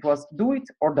choice. It was do it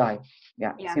or die.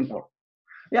 Yeah, Yeah. simple.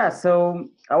 Yeah, so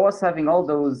I was having all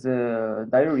those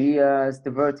diarrheas,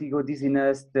 the vertigo,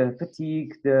 dizziness, the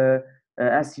fatigue, the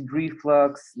acid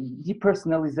reflux,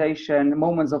 depersonalization,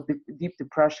 moments of deep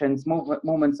depressions,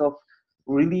 moments of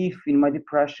relief in my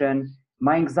depression,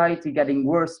 my anxiety getting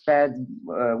worse, bad,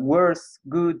 worse,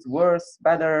 good, worse,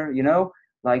 better. You know,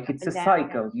 like Up it's a and down.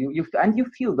 cycle. You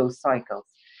feel those cycles.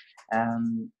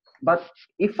 Um, but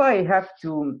if I have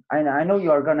to, I know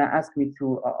you are gonna ask me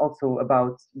to also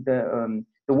about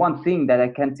the one thing that I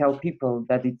can tell people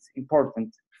that it's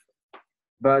important,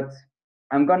 but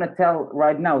I'm gonna tell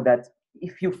right now that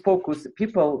if you focus,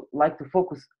 people like to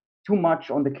focus too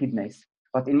much on the kidneys.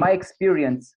 But in my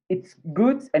experience, it's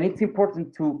good and it's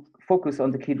important to focus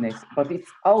on the kidneys, but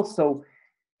it's also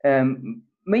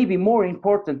maybe more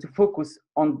important to focus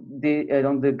on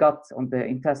the gut, on the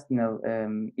intestinal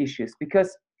issues,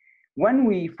 because when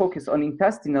we focus on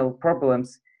intestinal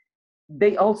problems,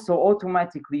 they also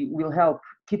automatically will help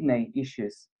kidney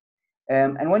issues.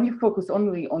 And when you focus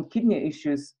only on kidney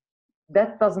issues,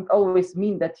 that doesn't always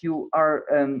mean that you are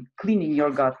cleaning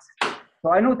your gut.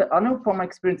 So I know from my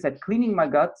experience that cleaning my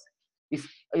gut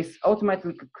is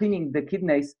automatically cleaning the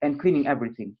kidneys and cleaning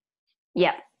everything.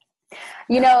 Yeah.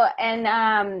 You know, and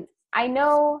I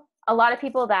know a lot of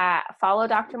people that follow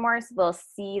Dr. Morse will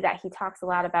see that he talks a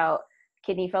lot about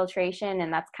kidney filtration,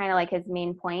 and that's kind of like his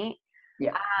main point.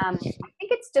 Yeah. I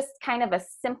think it's just kind of a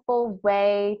simple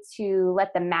way to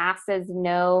let the masses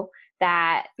know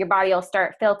that your body will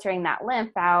start filtering that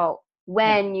lymph out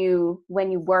when you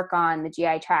work on the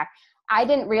GI tract. I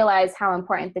didn't realize how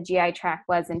important the GI tract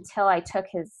was until I took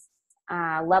his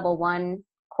level 1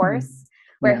 course,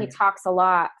 where he talks a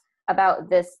lot about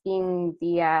this being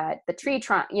the tree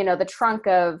trunk, you know, the trunk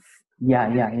of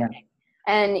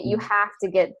and you have to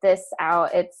get this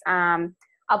out. It's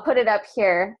I'll put it up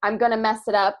here. I'm gonna mess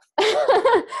it up,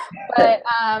 but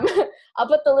I'll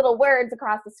put the little words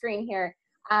across the screen here.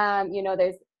 You know,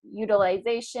 there's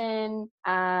utilization,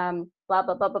 blah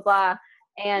blah blah blah blah,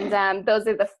 and those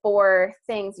are the 4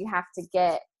 things you have to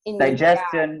get in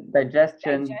digestion,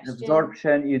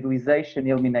 absorption, utilization,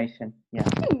 elimination. Yeah,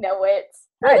 I know it.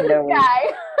 I Look know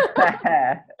at this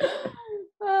guy.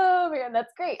 Oh man,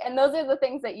 that's great. And those are the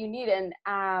things that you need. And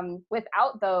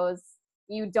without those,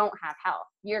 you don't have health.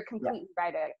 You're completely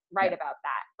right about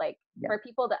that. Like for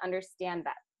people to understand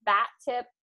that tip,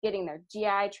 getting their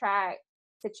GI tract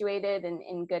situated and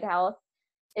in good health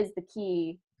is the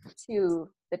key to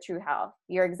the true health.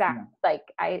 You're exact. Like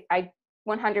I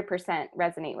 100%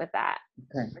 resonate with that.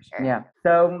 Okay. For sure. Yeah.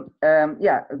 So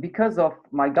because of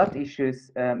my gut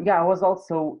issues, I was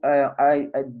also I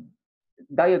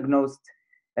diagnosed.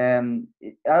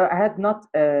 I had not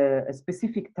a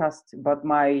specific test, but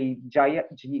my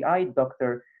GI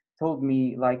doctor told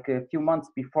me like a few months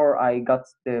before I got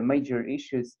the major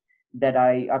issues that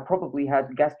I probably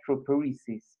had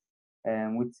gastroparesis,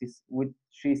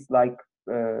 which is like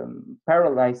the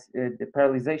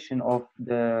paralyzation of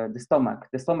the stomach.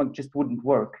 The stomach just wouldn't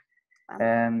work.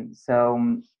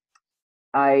 So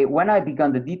when I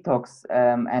began the detox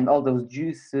and all those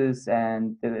juices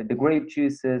and the grape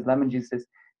juices, lemon juices,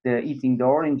 eating the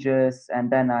oranges, and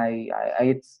then I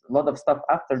ate a lot of stuff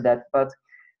after that. But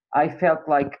I felt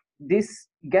like this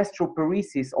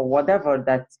gastroparesis or whatever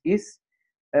that is,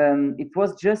 it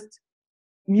was just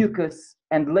mucus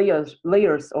and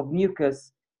layers of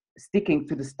mucus sticking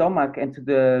to the stomach and to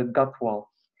the gut wall,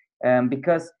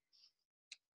 because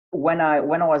when I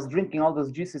was drinking all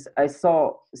those juices, I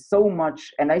saw so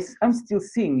much, and I'm still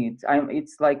seeing it.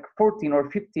 It's like 14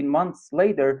 or 15 months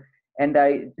later, and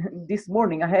this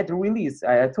morning I had a release.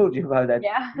 I told you about that.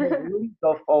 Yeah. Release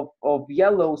of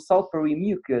yellow sulfury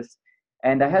mucus,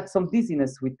 and I had some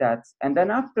dizziness with that. And then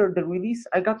after the release,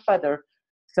 I got better.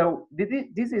 So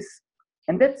this is,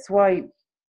 and that's why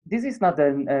this is not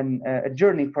a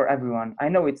journey for everyone. I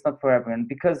know it's not for everyone,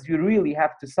 because you really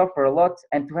have to suffer a lot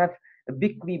and to have a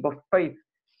big leap of faith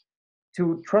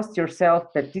to trust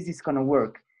yourself that this is going to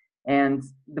work. And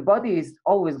the body is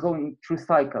always going through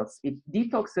cycles. It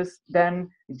detoxes, then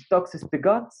it detoxes the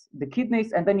guts, the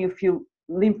kidneys, and then you feel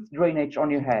lymph drainage on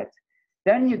your head.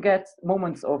 Then you get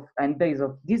moments of and days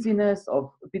of dizziness, of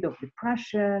a bit of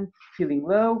depression, feeling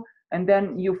low, and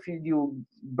then you feel you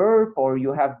burp or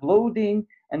you have bloating,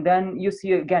 and then you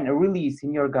see again a release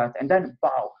in your gut, and then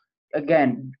wow,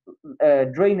 again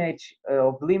drainage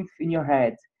of lymph in your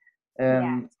head.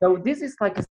 So this is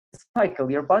like a cycle.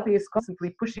 Your body is constantly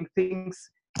pushing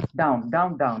things down,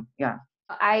 down, down. Yeah.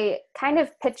 I kind of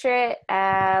picture it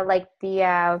like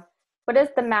the what is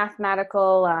the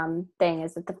mathematical thing?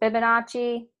 Is it the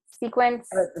Fibonacci sequence?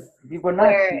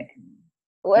 Fibonacci.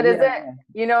 What is it?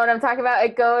 You know what I'm talking about?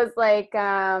 It goes like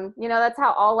you know, that's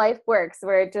how all life works,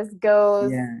 where it just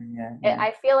goes. I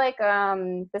feel like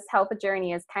this health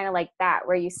journey is kind of like that,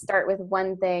 where you start with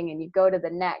one thing and you go to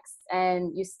the next,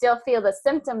 and you still feel the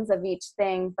symptoms of each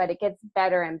thing, but it gets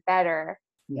better and better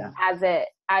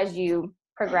as you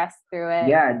progress through it.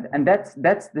 Yeah, and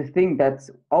that's the thing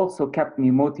that's also kept me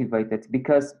motivated,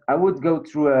 because I would go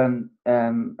through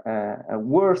a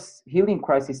worse healing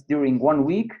crisis during 1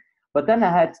 week, but then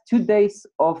I had 2 days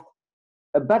of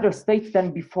a better state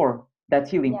than before that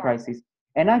healing crisis,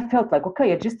 and I felt like,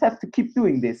 okay, I just have to keep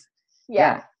doing this.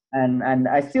 And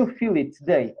I still feel it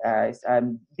today.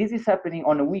 This is happening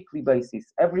on a weekly basis.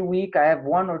 Every week I have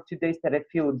 1 or 2 days that I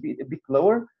feel a bit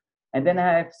lower, and then I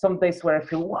have some days where I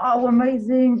feel, wow,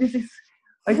 amazing,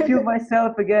 I feel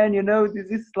myself again, you know. This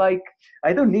is like,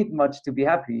 I don't need much to be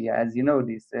happy, as you know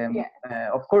this.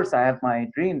 Of course I have my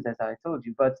dreams, as I told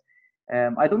you, but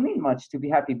I don't need much to be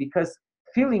happy, because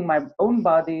feeling my own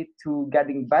body to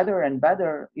getting better and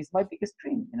better is my biggest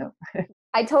dream, you know.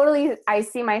 I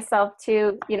see myself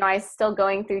too, you know, I'm still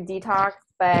going through detox,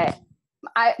 but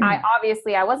I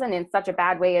obviously I wasn't in such a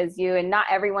bad way as you, and not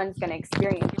everyone's going to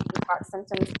experience detox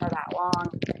symptoms for that long.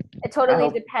 It totally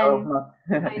depends.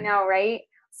 I know, right?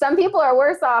 Some people are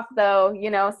worse off though, you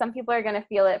know, some people are going to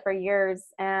feel it for years.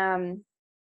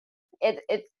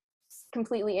 It's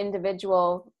completely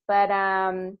individual, but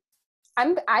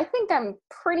I think I'm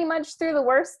pretty much through the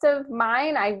worst of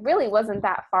mine. I really wasn't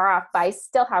that far off, but I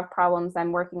still have problems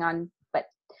I'm working on. But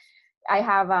I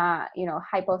have, you know,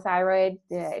 hypothyroid.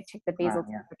 I check the basal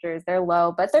temperatures; they're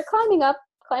low, but they're climbing up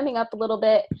a little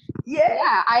bit.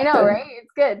 Yeah, I know, right?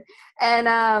 It's good.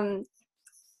 And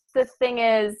the thing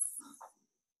is,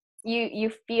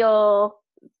 you feel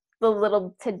the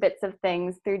little tidbits of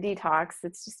things through detox.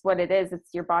 It's just what it is.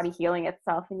 It's your body healing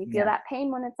itself, and you feel that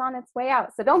pain when it's on its way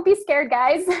out. So don't be scared,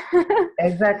 guys.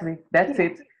 Exactly. That's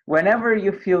it. Whenever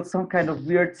you feel some kind of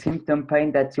weird symptom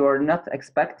pain that you're not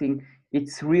expecting,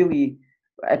 it's really,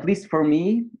 at least for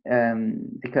me,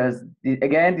 because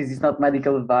again, this is not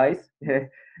medical advice,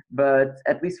 but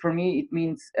at least for me, it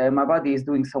means my body is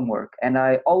doing some work, and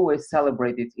I always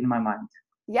celebrate it in my mind.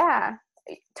 Yeah.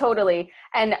 Totally.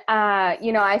 And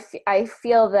you know, I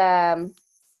feel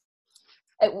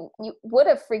it would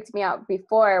have freaked me out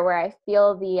before, where I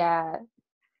feel the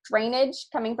drainage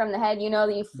coming from the head, you know,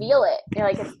 that you feel it. You're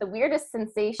like, it's the weirdest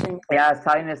sensation. Yeah,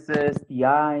 sinuses, the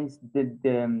eyes, the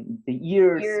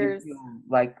ears. You feel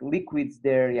like liquids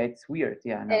there. Yeah, it's weird.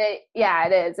 Yeah. No.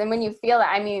 It is. And when you feel it,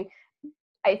 I mean,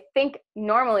 I think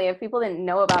normally if people didn't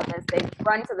know about this, they'd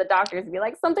run to the doctors and be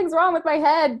like, something's wrong with my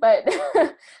head. But,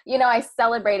 you know, I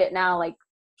celebrate it now, like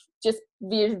just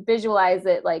visualize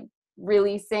it, like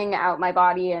releasing out my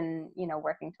body and, you know,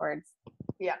 working towards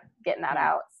getting that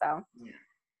out. So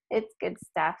it's good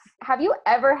stuff. Have you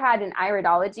ever had an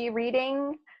iridology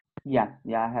reading? Yeah,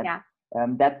 I had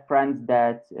that friend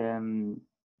that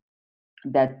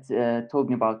told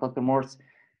me about Dr. Morse.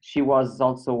 She was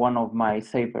also one of my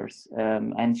savers,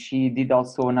 and she did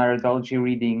also an iridology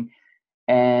reading,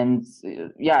 and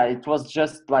it was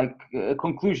just like a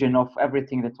conclusion of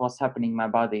everything that was happening in my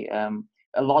body. A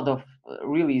lot of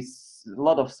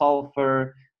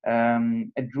sulfur,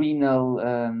 adrenal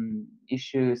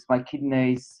issues, my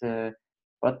kidneys,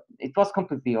 but it was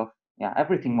completely off. Yeah,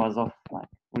 everything was off, like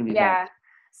really bad.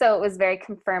 So it was very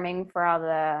confirming for all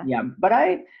the. Yeah, but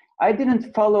I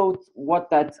didn't follow what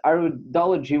that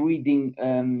iridology reading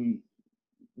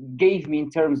gave me in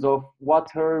terms of what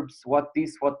herbs, what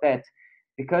this, what that,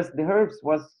 because the herbs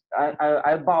was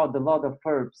I bought a lot of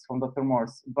herbs from Dr.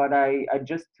 Morse, but I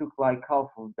just took like half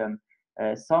of them.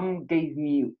 Some gave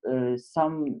me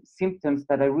some symptoms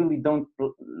that I really don't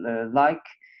like,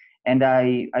 and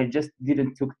I just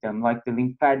didn't took them, like the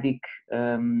lymphatic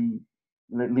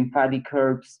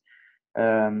herbs.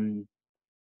 Um,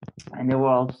 and there were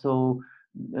also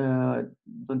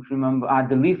don't remember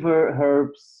the liver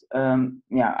herbs.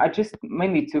 Yeah, I just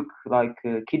mainly took like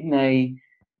kidney,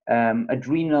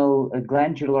 adrenal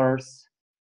glandulars,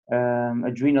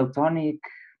 adrenal tonic,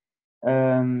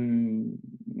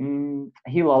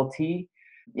 hilal tea.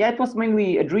 Yeah, it was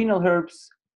mainly adrenal herbs,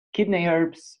 kidney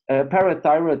herbs,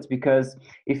 parathyroids, because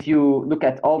if you look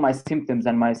at all my symptoms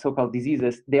and my so-called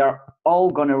diseases, they are all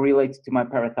gonna relate to my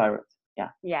parathyroid. Yeah.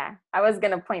 Yeah, I was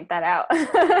gonna point that out.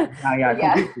 Yeah,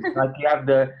 Yeah. completely. Like you have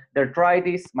the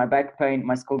arthritis, my back pain,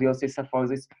 my scoliosis,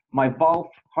 kyphosis, my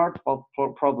heart valve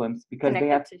problems, because they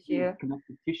Connective have tissue.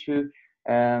 connective tissue.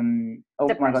 Oh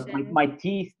my God, Depression.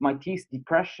 my teeth,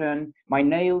 depression, my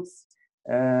nails.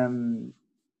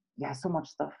 Yeah, so much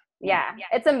stuff. Yeah,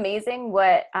 it's amazing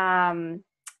what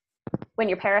when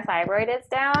your parathyroid is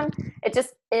down,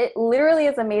 it literally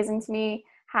is amazing to me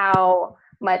how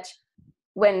much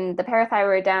when the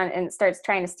parathyroid down and it starts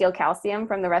trying to steal calcium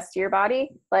from the rest of your body,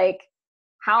 like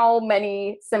how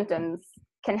many symptoms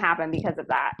can happen because of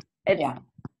that. Yeah.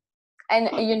 And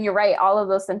you're right, all of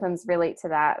those symptoms relate to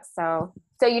that. So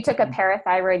you took a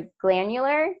parathyroid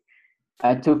glandular.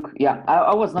 I took, yeah,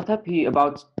 I was not happy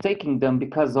about taking them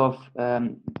because of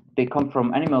they come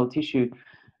from animal tissue,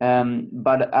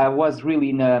 but I was really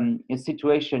in a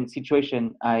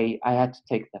situation I had to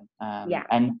take them, Yeah.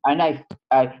 and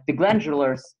the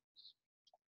glandulars.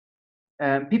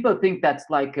 People think that's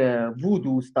like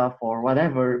voodoo stuff or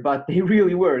whatever, but they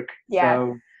really work.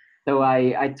 Yeah. So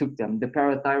I took them, the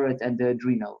parathyroid and the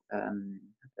adrenal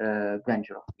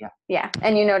glandular. Yeah. Yeah,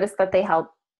 and you noticed that they help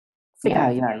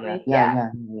significantly. Yeah,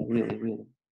 really.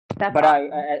 That's But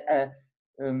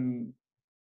awesome.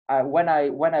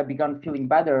 when I began feeling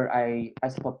better, I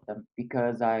stopped them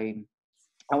because I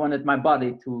wanted my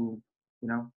body to, you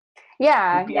know,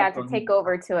 Yeah, react to on take me.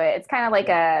 over to it. It's kind of like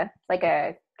a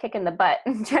kick in the butt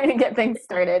trying to get things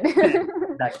started.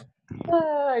 Exactly.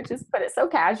 I just put it so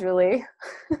casually.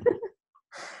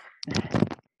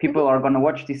 People are gonna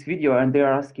watch this video and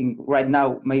they're asking right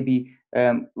now, maybe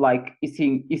like, is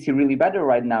he really better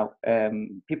right now?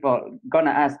 People are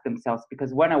gonna ask themselves,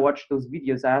 because when I watch those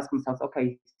videos, I ask myself, okay,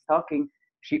 he's talking,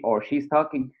 she's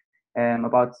talking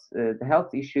about the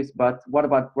health issues, but what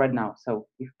about right now? So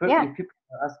if people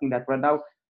are asking that right now,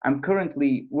 I'm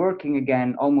currently working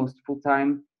again almost full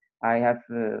time. I have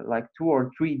like 2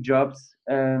 or 3 jobs.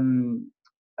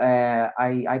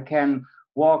 I can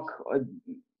walk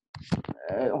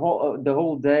the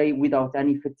whole day without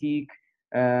any fatigue.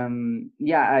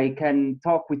 Yeah, I can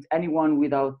talk with anyone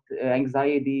without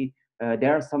anxiety.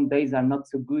 There are some days I'm not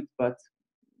so good, but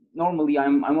normally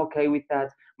I'm okay with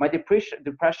that. My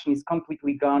depression is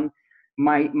completely gone.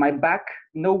 My back,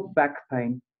 no back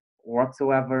pain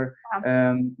whatsoever.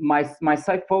 My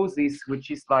kyphosis,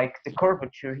 which is like the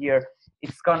curvature here,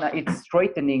 it's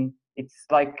straightening. It's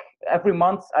like every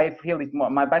month I feel it more.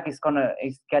 My back is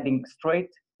getting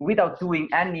straight without doing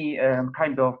any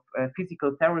kind of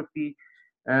physical therapy.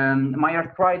 My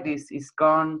arthritis is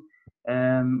gone.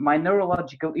 My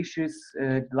neurological issues,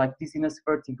 like dizziness,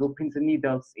 vertigo, pins and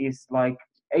needles, is like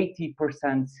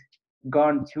 80%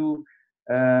 gone too.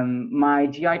 My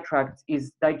GI tract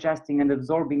is digesting and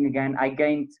absorbing again. I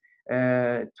gained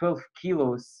 12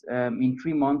 kilos in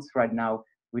 3 months right now,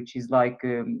 which is like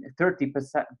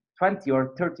 30%, 20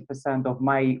 or 30% of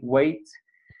my weight.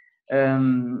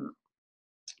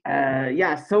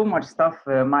 Yeah, so much stuff.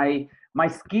 My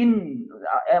skin,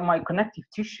 my connective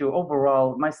tissue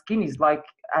overall, my skin is like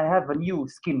I have a new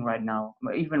skin right now.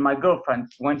 Even my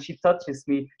girlfriend, when she touches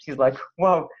me, she's like,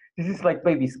 "Wow, this is like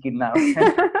baby skin now."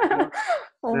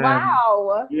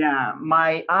 Wow. Yeah,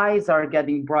 my eyes are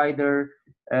getting brighter.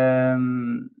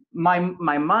 My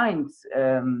mind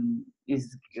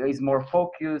is more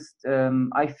focused.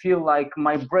 I feel like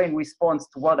my brain responds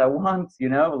to what I want.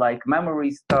 Like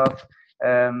memory stuff,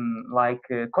 like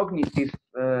cognitive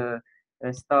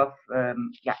stuff.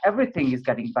 Yeah, everything is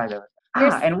getting better.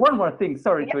 And one more thing.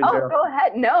 Sorry to interrupt. Go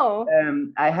ahead. No.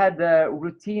 I had a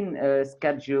routine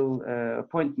scheduled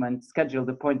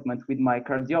appointment with my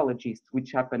cardiologist,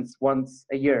 which happens once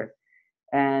a year.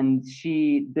 And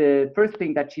the first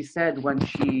thing that she said when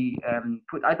she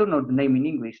put, I don't know the name in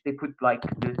English, they put like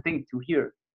the thing to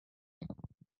hear.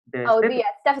 The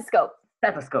stethoscope.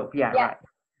 Stethoscope, yeah, right.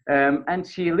 And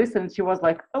she listened. She was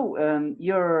like, "Oh,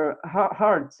 your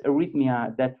heart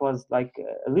arrhythmia. That was like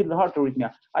a little heart arrhythmia.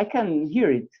 I can hear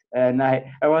it." And I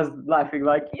was laughing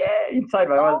like, "Yeah!" Inside,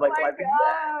 I was like laughing.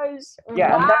 Gosh!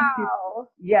 Yeah, and Wow.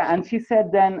 and she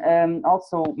said then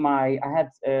also I had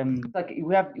like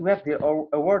we have the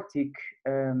aortic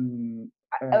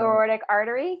Aortic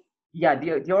artery. yeah,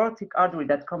 the aortic artery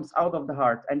that comes out of the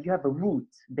heart, and you have a root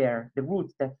there, the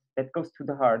root that goes to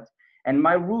the heart. And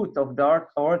my root of the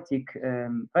aortic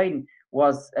vein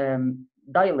was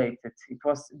dilated. It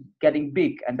was getting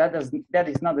big, and that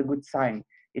is not a good sign.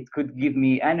 It could give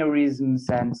me aneurysms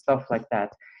and stuff like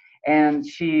that. And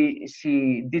she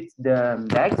did the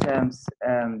exams,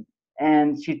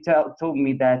 and she told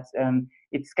me that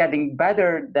it's getting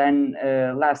better than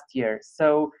last year.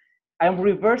 So I'm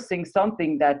reversing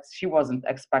something that she wasn't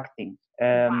expecting,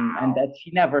 and Wow. that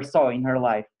she never saw in her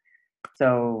life.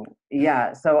 So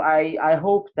yeah, so I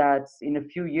hope that in a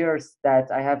few years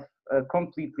that I have a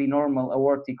completely normal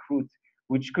aortic root,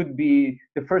 which could be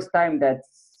the first time that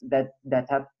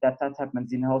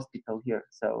happens in a hospital here.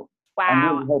 So I'm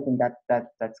Wow. really hoping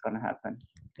that's gonna happen.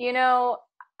 You know,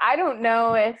 I don't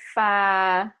know if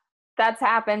that's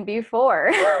happened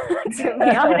before, to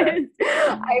be honest.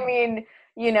 I mean,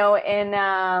 you know,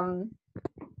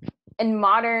 in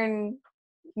modern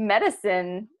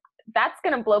medicine, that's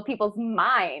going to blow people's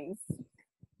minds.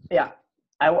 Yeah,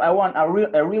 I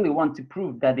really want to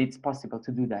prove that it's possible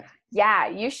to do that. Yeah,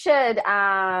 you should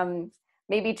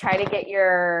maybe try to get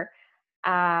your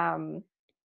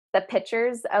the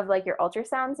pictures of like your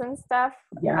ultrasounds and stuff,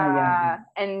 Yeah.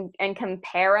 and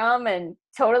compare them, and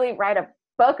totally write a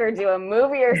book or do a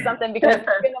movie or something, because it's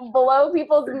gonna blow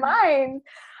people's minds.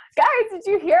 Guys, did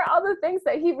you hear all the things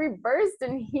that he reversed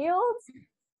and healed?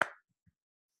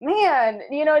 Man,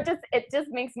 you know, it just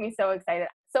makes me so excited.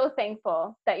 So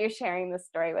thankful that you're sharing this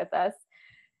story with us.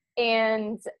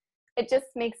 And it just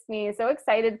makes me so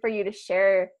excited for you to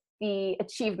share the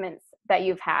achievements that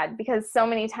you've had, because so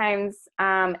many times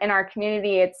in our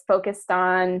community, it's focused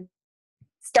on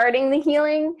starting the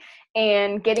healing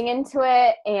and getting into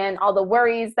it and all the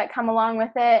worries that come along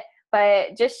with it.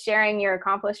 But just sharing your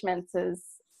accomplishments is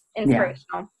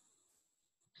inspirational. Yeah.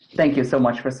 Thank you so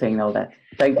much for saying all that.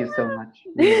 Thank you so much.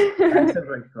 Really. I'm so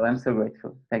grateful. I'm so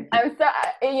grateful. Thank you. I'm so,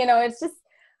 you know, it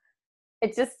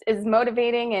just is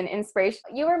motivating and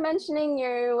inspirational. You were mentioning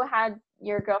you had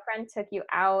your girlfriend took you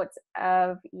out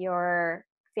of your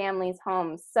family's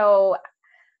home. So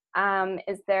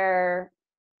is there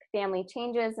family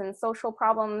changes and social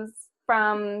problems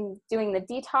from doing the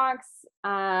detox?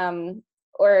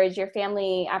 Or is your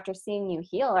family, after seeing you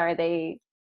heal, are they,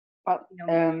 you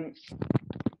know,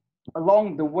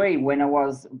 along the way, when I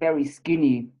was very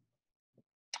skinny,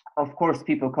 of course,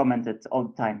 people commented all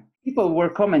the time. People were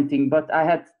commenting, but I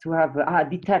had to have a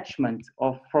detachment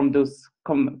from those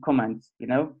comments. You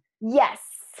know. Yes.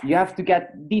 You have to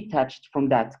get detached from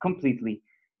that completely,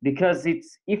 because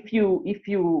it's if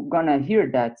you gonna hear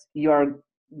that, you are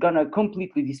gonna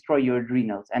completely destroy your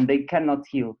adrenals, and they cannot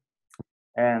heal.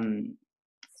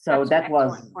 So that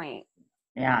was point.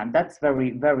 Yeah, that's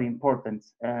very very important.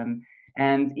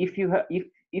 And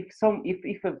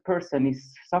if a person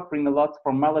is suffering a lot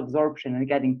from malabsorption and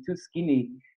getting too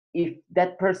skinny, if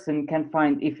that person can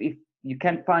find if you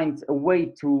can find a way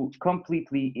to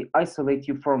completely isolate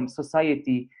you from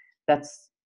society, that's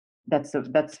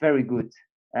very good.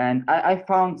 And I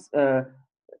found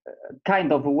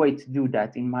kind of a way to do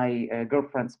that in my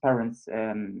girlfriend's parents'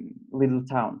 little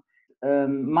town.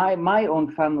 My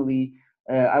own family,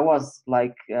 I was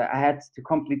like I had to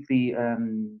completely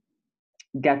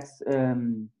get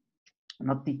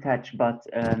not detached, but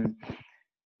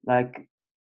like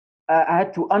I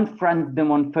had to unfriend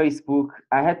them on Facebook.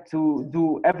 I had to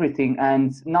do everything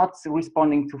and not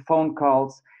responding to phone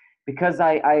calls, because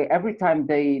I every time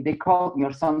they called me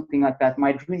or something like that, my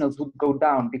adrenals would go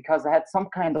down, because I had some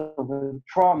kind of a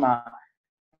trauma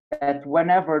that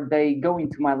whenever they go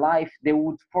into my life, they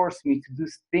would force me to do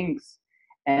things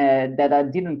that I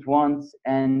didn't want,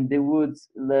 and they would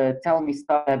tell me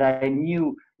stuff that I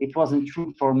knew it wasn't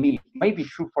true for me. Maybe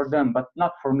true for them, but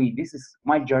not for me. This is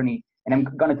my journey, and I'm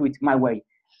gonna do it my way.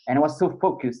 And I was so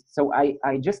focused. So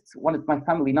I just wanted my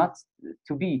family not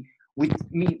to be with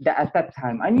me at that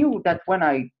time. I knew that when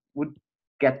I would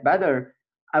get better,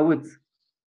 I would,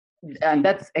 and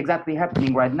that's exactly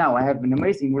happening right now. I have an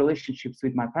amazing relationships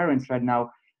with my parents right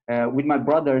now. With my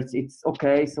brothers, it's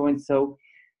okay, so and so.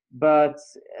 But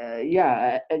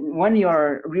yeah, and when you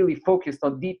are really focused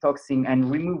on detoxing and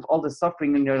remove all the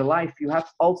suffering in your life, you have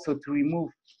also to remove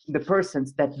the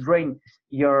persons that drain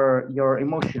your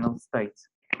emotional state.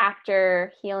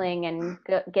 After healing and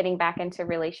getting back into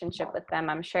relationship with them,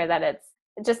 I'm sure that it's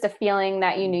just a feeling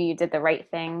that you knew you did the right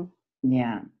thing.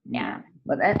 Yeah.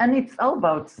 But and it's all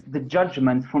about the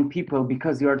judgment from people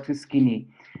because you are too skinny.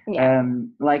 Yeah.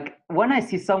 Like when I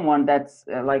see someone that's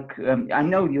I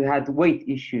know you had weight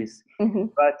issues, Mm-hmm.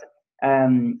 but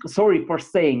sorry for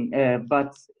saying,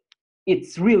 but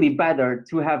it's really better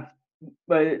to have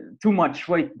too much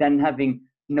weight than having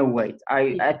no weight.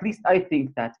 Yeah. At least I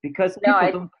think that, because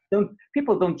No,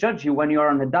 people don't judge you when you are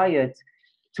on a diet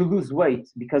to lose weight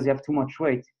because you have too much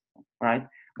weight, right?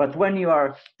 But when you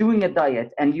are doing a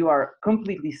diet and you are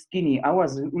completely skinny, I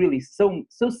was really so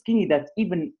skinny that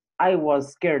even I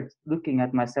was scared looking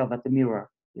at myself at the mirror,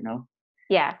 you know.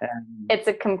 yeah, Um, it's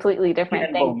a completely Skin different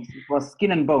and thing. bones. It was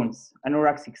skin and bones,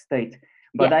 anorexic state.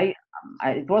 But Yeah.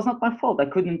 it was not my fault. I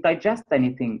couldn't digest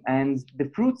anything, and the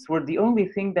fruits were the only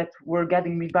thing that were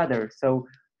getting me better. So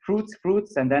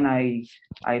fruits, and then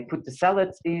I put the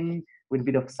salads in with a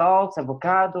bit of salt,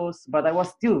 avocados. But I was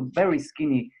still very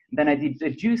skinny. Then I did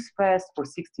a juice fast for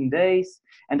 16 days,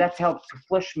 and that helped to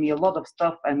flush me a lot of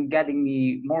stuff and getting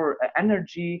me more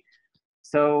energy.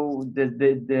 So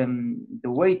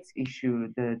the weight issue,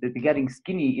 the getting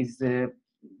skinny is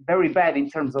very bad in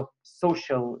terms of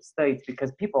social state,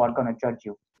 because people are gonna judge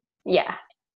you. Yeah.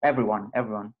 Everyone.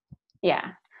 Yeah.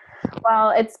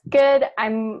 Well, it's good.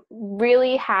 I'm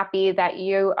really happy that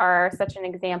you are such an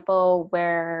example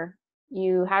where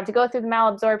you had to go through the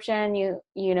malabsorption.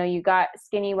 You got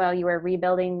skinny while you were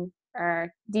rebuilding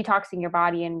or detoxing your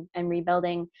body and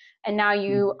rebuilding. And now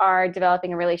you are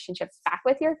developing a relationship back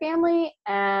with your family.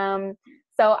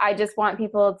 So I just want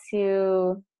people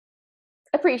to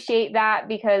appreciate that,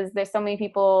 because there's so many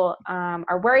people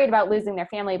are worried about losing their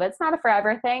family, but it's not a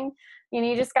forever thing.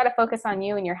 You just got to focus on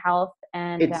you and your health.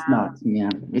 And It's not, yeah,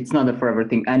 it's not a forever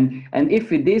thing. And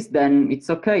if it is, then it's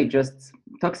okay. Just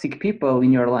toxic people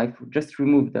in your life, just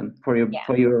remove them for your yeah,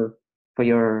 for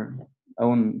your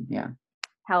own, yeah.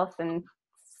 health and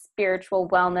spiritual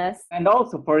wellness. And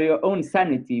also for your own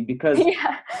sanity, because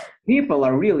Yeah, people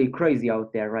are really crazy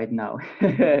out there right now.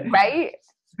 right?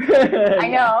 I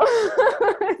Yeah. know.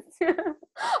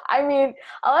 I mean,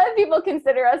 a lot of people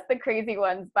consider us the crazy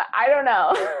ones, but I don't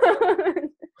know.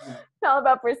 It's all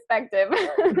about perspective.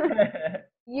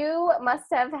 You must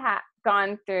have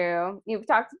gone through, you've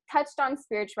touched on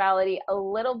spirituality a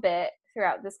little bit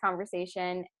throughout this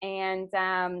conversation. And,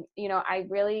 I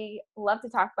really love to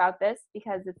talk about this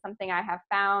because it's something I have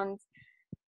found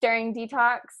during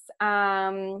detox,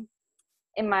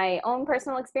 in my own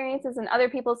personal experiences and other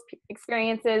people's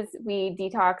experiences. We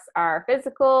detox our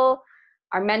physical,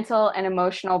 our mental and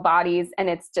emotional bodies. And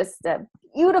it's just a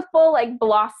beautiful, like,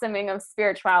 blossoming of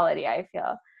spirituality, I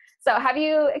feel. So have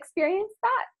you experienced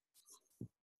that?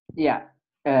 Yeah,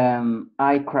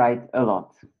 I cried a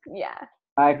lot. Yeah.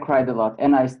 I cried a lot,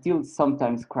 and I still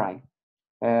sometimes cry.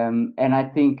 And I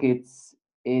think it's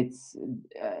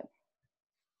uh,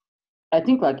 I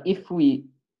think, like, if we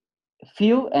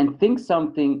feel and think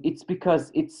something, it's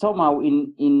because it's somehow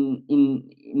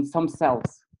in some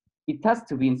cells. It has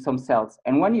to be in some cells.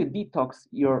 And when you detox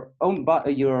your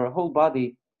whole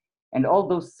body, and all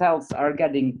those cells are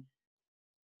getting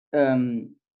um,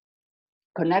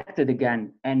 connected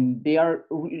again, and they are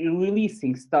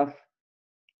releasing stuff.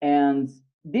 And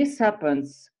this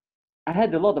happens. I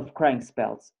had a lot of crying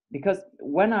spells, because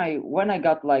when I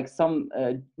got like some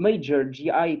major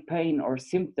GI pain or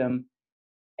symptom,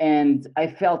 and I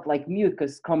felt like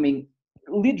mucus coming,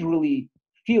 literally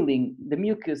feeling the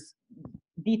mucus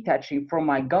detaching from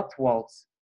my gut walls.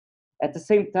 At the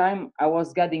same time, I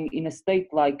was getting in a state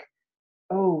like,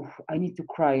 oh, I need to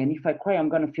cry, and if I cry, I'm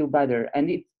gonna feel better. And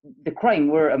the crying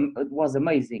was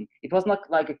amazing. It was not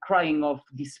like a crying of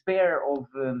despair,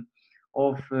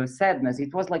 of sadness.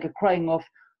 It was like a crying of,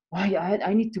 why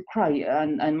I need to cry.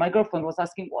 And my girlfriend was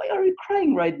asking, why are you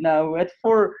crying right now at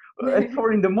 4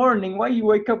 in the morning? Why you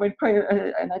wake up and cry?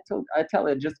 And I tell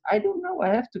her, just, I don't know, I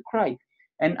have to cry.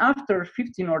 And after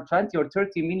 15 or 20 or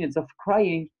 30 minutes of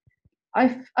crying,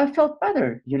 I felt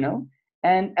better,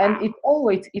 and it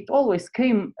always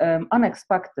came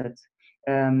unexpected.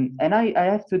 And I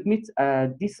have to admit,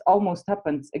 this almost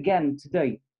happened again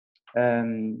today.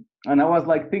 And I was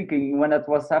like thinking, when it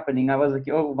was happening, I was like,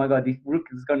 oh my God, if Brooke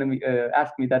is gonna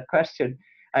ask me that question,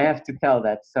 I have to tell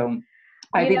that. So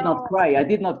I did not cry. I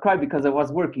did not cry because I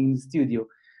was working in the studio,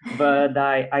 but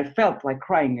I felt like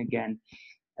crying again.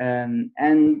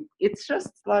 And it's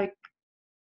just like,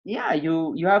 yeah,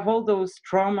 you have all those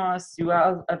traumas, you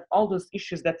have all those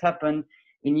issues that happen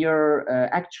in your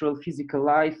actual physical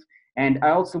life. And I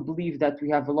also believe that we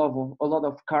have a lot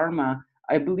of karma.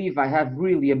 I believe I have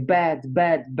really a bad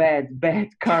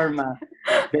karma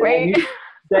that I Right. need,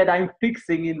 that I'm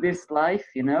fixing in this life,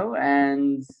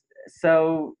 and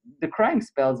so the crying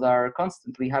spells are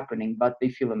constantly happening, but they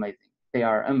feel amazing. They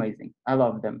are amazing. I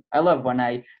love them. I love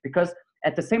because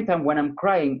at the same time, when I'm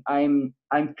crying, I'm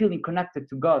feeling connected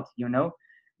to God.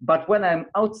 But when I'm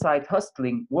outside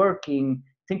hustling, working,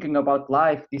 thinking about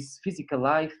life, this physical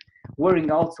life,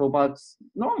 worrying also about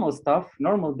normal stuff,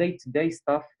 normal day-to-day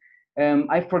stuff,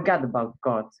 I forget about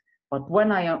God. But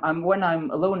when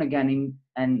I'm alone again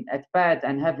and at bed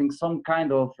and having some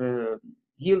kind of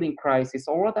healing crisis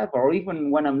or whatever, or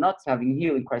even when I'm not having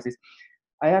healing crisis,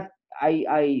 I have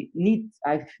I need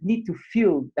to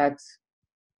feel that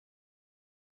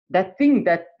thing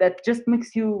that just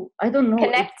makes you, I don't know, it's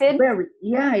Connected. very,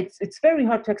 yeah, it's very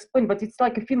hard to explain, but it's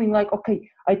like a feeling like, okay,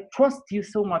 I trust you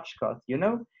so much, God, you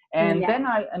know. And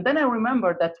Yeah. then I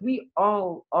remember that we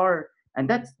all are, and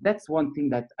that's one thing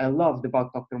that I loved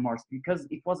about Dr. Morse, because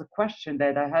it was a question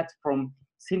that I had from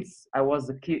since I was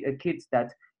a kid,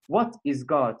 that what is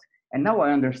God? And now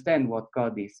I understand what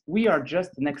God is. We are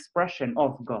just an expression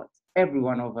of God, every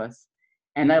one of us.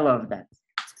 And I love that.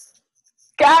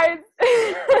 Guys,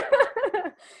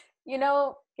 you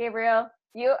know, Gabriel,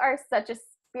 you are such a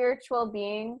spiritual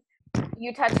being.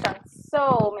 You touched on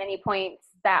so many points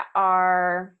that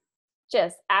are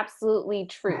just absolutely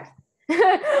truth.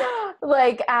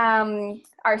 Like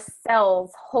our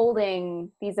cells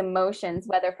holding these emotions,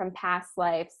 whether from past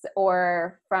lives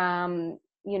or from,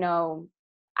 you know,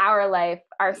 our life,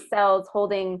 our cells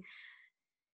holding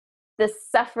this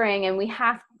suffering, and we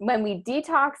have, when we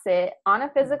detox it on a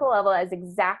physical level, is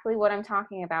exactly what I'm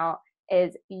talking about,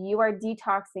 is you are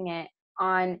detoxing it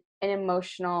on an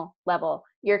emotional level.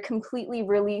 You're completely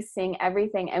releasing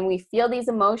everything, and we feel these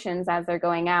emotions as they're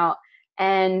going out.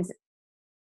 And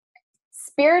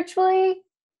spiritually,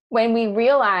 when we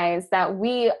realize that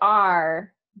we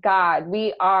are God,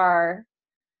 we are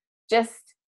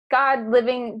just God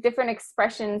living different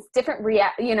expressions, different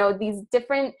you know, these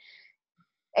different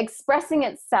expressing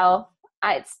itself.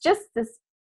 It's just this,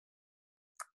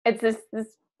 it's this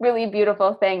really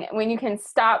beautiful thing when you can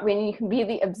stop, when you can be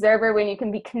the observer, when you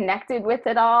can be connected with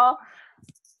it all.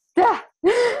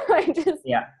 I just,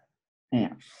 Yeah,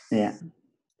 yeah.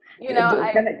 you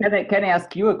know, Can I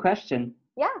ask you a question?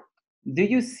 yeah. Do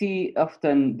you see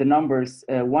often the numbers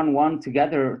 1 1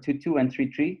 together, 2 2 and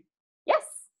 3 3? Yes,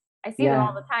 I see them Yeah,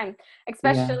 all the time,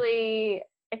 yeah,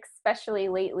 especially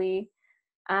lately.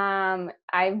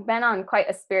 I've been on quite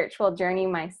a spiritual journey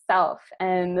myself,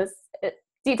 and this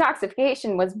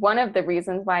detoxification was one of the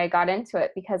reasons why I got into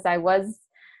it, because I was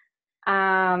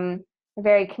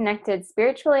very connected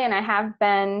spiritually, and I have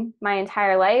been my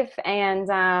entire life. And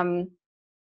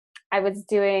I was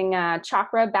doing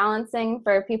chakra balancing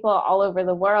for people all over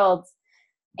the world,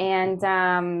 and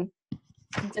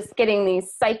just getting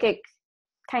these psychic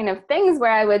kind of things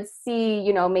where I would see,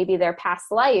 you know, maybe their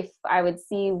past life. I would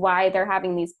see why they're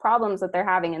having these problems that they're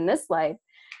having in this life.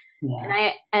 yeah. And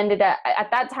I ended up,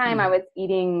 at that time, I was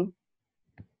eating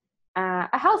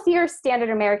a healthier standard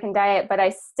American diet, but I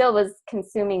still was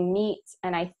consuming meat.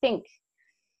 And I think,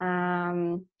 you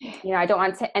know, I don't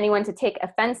want anyone to take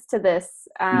offense to this,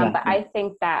 Yeah, but I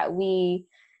think that we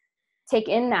take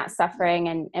in that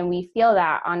suffering, and we feel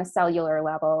that on a cellular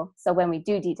level. So when we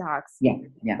do detox, yeah,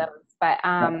 yeah. but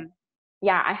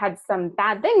yeah, I had some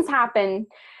bad things happen.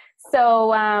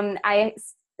 So I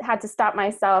had to stop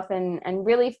myself and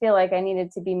really feel like I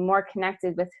needed to be more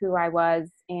connected with who I was,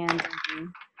 and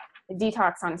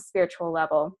detox on a spiritual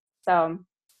level. So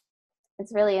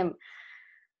it's really,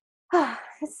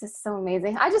 this is so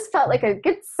amazing. I just felt like a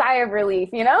good sigh of relief,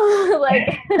 you know,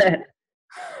 like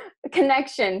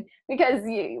connection, because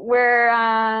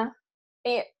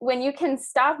when you can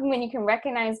stop, when you can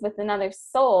recognize with another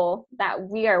soul that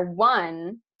we are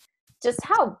one, just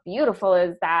how beautiful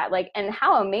is that? Like, and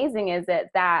how amazing is it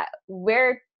that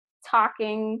we're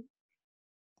talking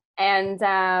and,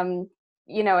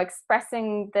 you know,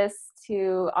 expressing this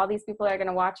to all these people that are going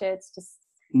to watch it. It's just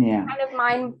Yeah, kind of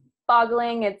mind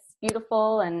boggling. It's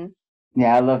beautiful. And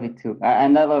yeah, I love it too.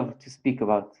 And I love to speak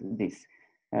about this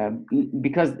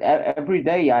because every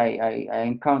day I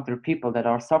encounter people that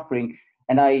are suffering.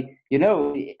 And I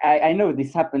know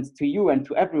this happens to you and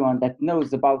to everyone that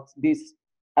knows about this.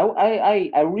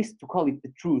 I risk to call it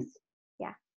the truth.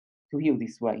 yeah, To heal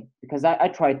this way, because I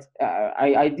tried,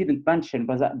 I didn't mention,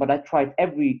 but I tried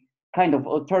every kind of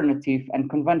alternative and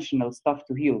conventional stuff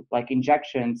to heal, like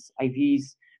injections,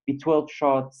 IVs, B12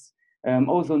 shots,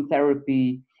 ozone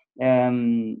therapy,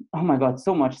 oh my god,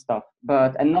 so much stuff,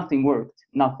 and nothing worked,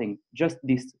 nothing, just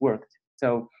this worked.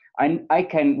 So I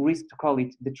can risk to call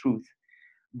it the truth.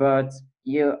 But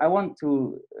yeah, I want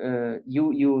to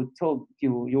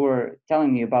you were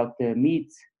telling me about the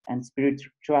meat and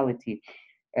spirituality.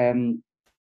 um,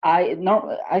 I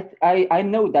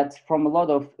know that from a lot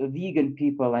of vegan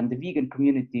people and the vegan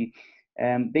community,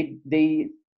 they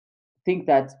think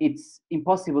that it's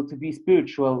impossible to be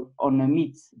spiritual on a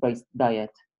meat-based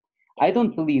diet. I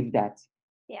don't believe that.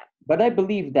 yeah, But I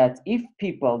believe that if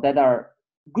people that are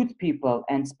good people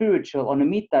and spiritual on a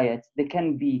meat diet, they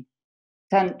can be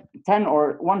 10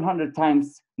 or 100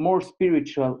 times more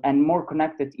spiritual and more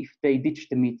connected if they ditch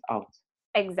the meat out.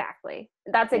 Exactly.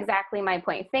 That's Yeah. exactly my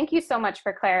point. Thank you so much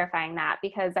for clarifying that,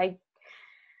 because I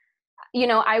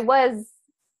was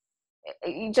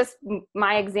just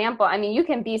my example. I mean, you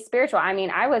can be spiritual. I mean,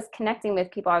 I was connecting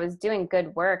with people. I was doing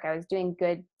good work. I was doing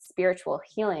good spiritual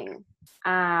healing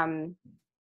on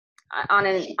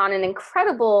an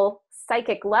incredible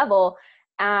psychic level.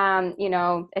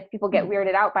 If people get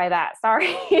weirded out by that,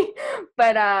 sorry.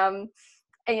 But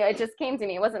it just came to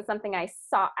me. It wasn't something I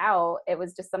sought out. It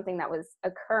was just something that was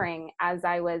occurring as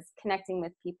I was connecting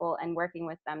with people and working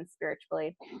with them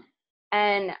spiritually.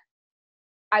 And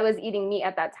I was eating meat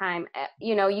at that time.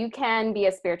 You can be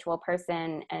a spiritual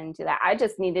person and do that. I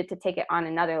just needed to take it on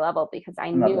another level because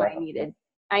I knew I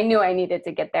needed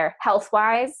to get there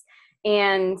health-wise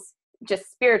and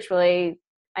just spiritually.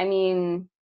 I mean,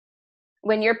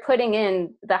 when you're putting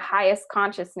in the highest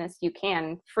consciousness you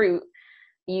can, fruit,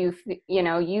 you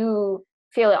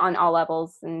feel it on all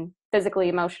levels, and physically,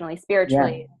 emotionally,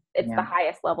 spiritually, it's the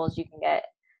highest levels you can get.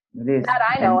 It is. That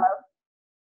I know of.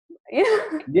 Yeah.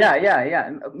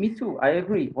 Me too. I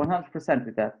agree 100%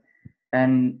 with that.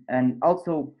 And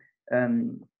also,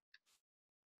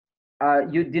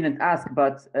 you didn't ask,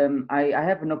 but I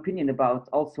have an opinion about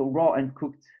also raw and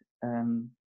cooked.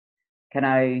 Can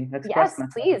I express Yes,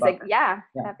 please. Yeah,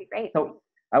 that'd be great. So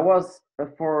I was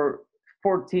for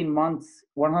 14 months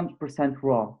 100%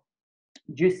 raw,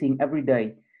 juicing every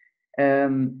day.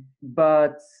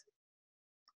 But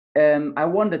I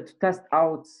wanted to test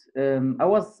out. I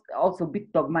was also a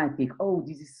bit dogmatic. Oh,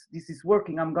 this is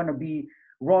working. I'm gonna be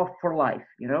raw for life,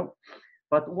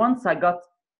 But once I got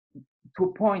to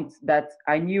a point that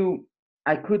I knew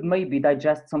I could maybe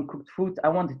digest some cooked food, I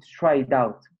wanted to try it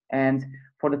out. And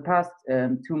for the past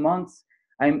 2 months,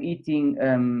 I'm eating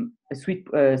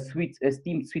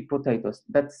steamed sweet potatoes.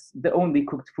 That's the only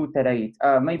cooked food that I eat.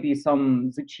 Maybe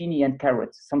some zucchini and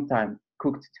carrots, sometimes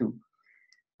cooked too.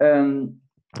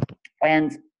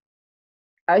 And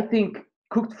I think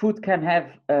cooked food can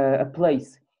have a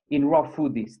place in raw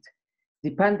foodist,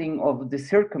 depending of the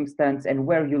circumstance and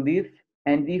where you live,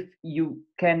 and if you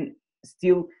can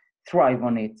still thrive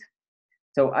on it.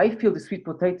 So I feel the sweet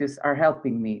potatoes are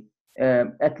helping me,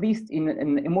 at least in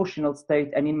an emotional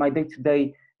state and in my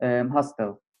day-to-day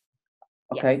hustle.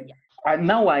 Okay. Yes.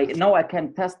 Now I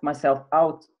can test myself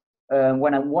out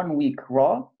when I'm 1 week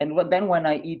raw, and then when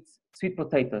I eat sweet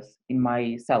potatoes in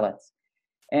my salads.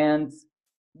 And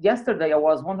yesterday I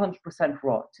was 100%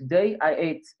 raw. Today I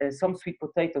ate some sweet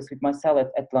potatoes with my salad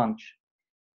at lunch.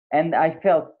 And I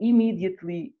felt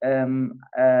immediately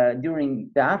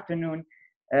during the afternoon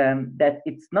that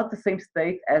it's not the same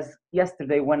state as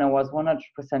yesterday when I was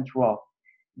 100% raw.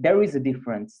 There is a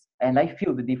difference, and I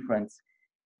feel the difference.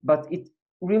 But it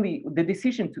really, the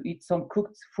decision to eat some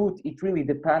cooked food, it really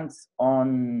depends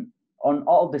on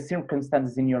all the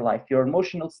circumstances in your life, your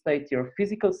emotional state, your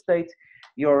physical state,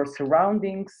 your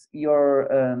surroundings, your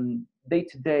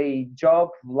day-to-day job,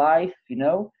 life,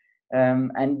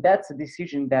 and that's a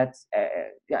decision that,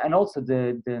 and also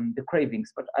the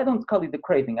cravings, but I don't call it the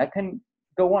craving. I can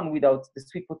go on without the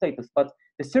sweet potatoes, but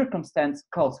the circumstance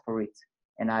calls for it.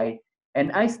 And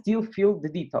I still feel the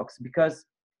detox, because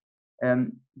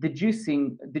the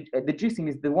juicing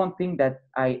is the one thing that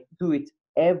I do it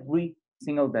every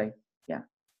single day. Yeah.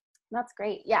 That's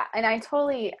great. Yeah. And I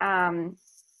totally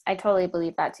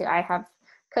believe that too. I have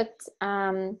cooked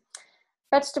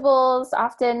vegetables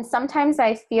often. Sometimes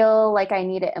I feel like I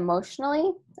need it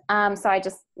emotionally. So I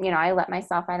just, I let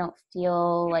myself, I don't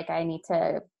feel like I need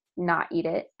to not eat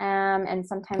it. And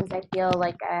sometimes I feel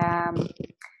like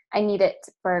I need it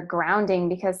for grounding,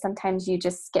 because sometimes you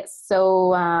just get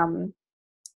so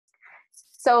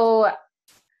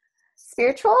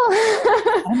spiritual.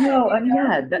 I know, and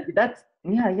that's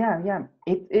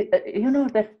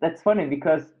that's funny,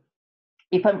 because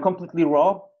if I'm completely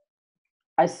raw,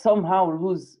 I somehow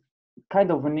lose kind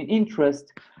of an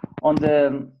interest on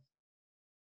the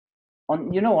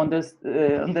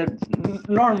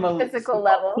normal physical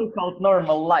level, so-called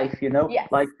normal life. Yes.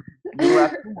 Like you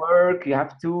have to work, you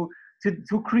have to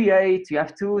create, you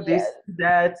have to this,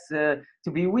 that,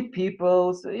 to be with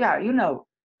people. So yeah.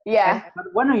 But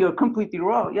when you're completely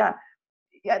raw,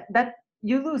 that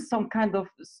you lose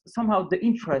somehow the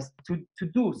interest to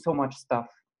do so much stuff.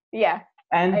 Yeah.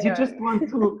 And you just want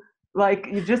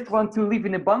to live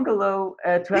in a bungalow,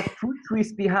 to have fruit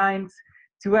trees behind,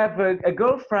 to have a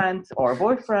girlfriend or a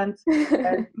boyfriend, and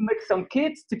to make some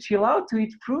kids, to chill out, to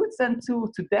eat fruits, and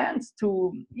to dance,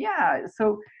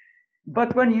 so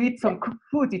But when you eat some cooked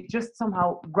food, it just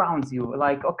somehow grounds you.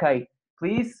 Like, okay,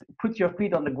 please put your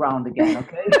feet on the ground again,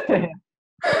 okay?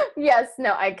 Yes,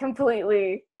 no, I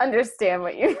completely understand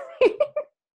what you mean.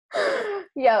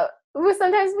 Yeah, well,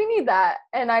 sometimes we need that,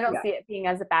 and I don't Yeah, see it being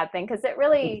as a bad thing because it it's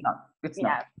really, not. It's yeah,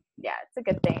 not. yeah, it's a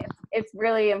good thing. It's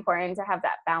really important to have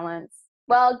that balance.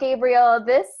 Well, Gabriel,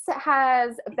 this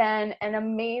has been an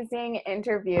amazing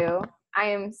interview. I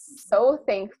am so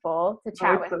thankful to Oh,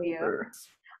 chat it's with you. over.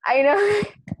 I know,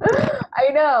 I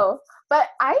know, but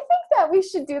I think that we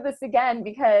should do this again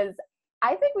because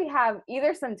I think we have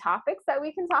either some topics that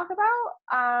we can talk about,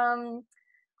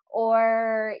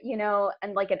 or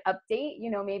and like an update,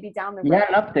 maybe down the Yeah, road.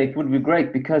 an update would be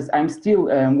great because I'm still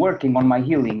working on my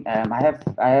healing. I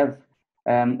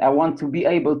want to be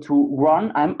able to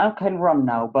run. I can run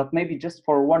now, but maybe just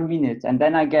for 1 minute, and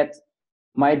then I get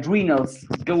my adrenals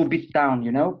go a bit down,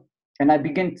 and I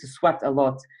begin to sweat a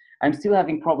lot. I'm still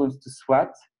having problems to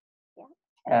sweat,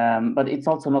 but it's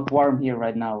also not warm here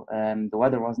right now. The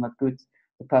weather was not good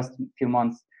the past few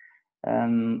months.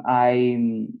 I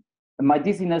My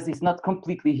dizziness is not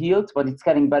completely healed, but it's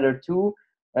getting better too.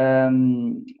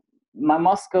 My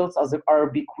muscles are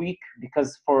a bit weak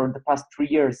because for the past 3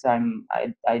 years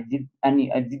I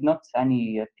did not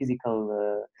any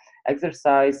physical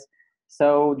exercise,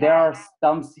 so there are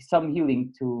some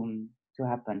healing to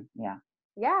happen. Yeah.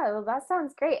 Yeah, well, that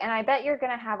sounds great. And I bet you're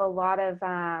going to have a lot of,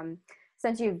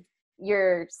 since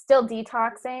you're still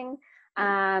detoxing,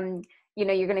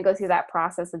 you're going to go through that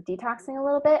process of detoxing a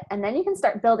little bit, and then you can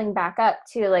start building back up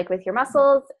too, like with your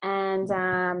muscles and,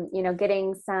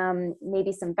 getting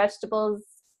maybe some vegetables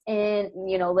in,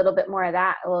 a little bit more of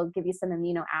that will give you some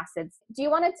amino acids. Do you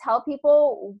want to tell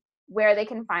people where they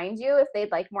can find you if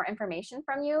they'd like more information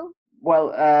from you?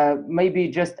 Well, maybe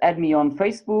just add me on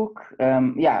Facebook.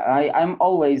 Yeah, I'm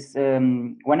always,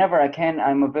 whenever I can,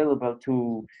 I'm available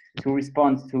to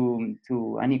respond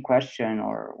to any question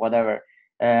or whatever.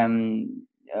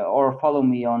 Or follow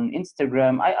me on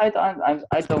Instagram.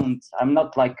 I'm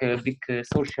not like a big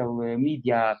social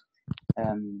media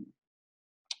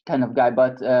kind of guy,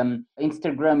 but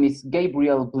Instagram is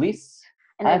Gabriel Bliss.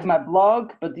 And I have my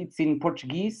blog, but it's in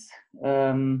Portuguese.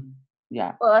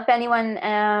 Yeah. Well, if anyone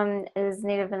is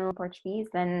native in Portuguese,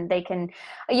 then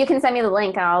you can send me the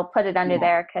link. I'll put it under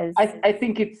there because I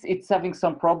think it's having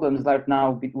some problems right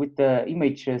now with the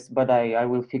images, but I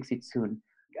will fix it soon.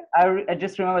 I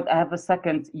just remembered I have a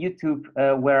second YouTube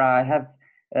where I have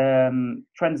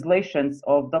translations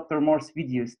of Dr. Morse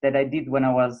videos that I did when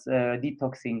I was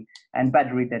detoxing and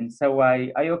bedridden. So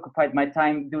I occupied my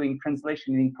time doing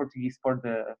translation in Portuguese for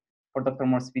Dr.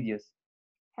 Morse videos.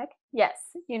 Heck yes.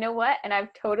 You know what? And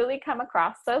I've totally come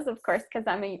across those, of course, because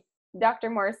I'm a Dr.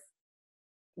 Morse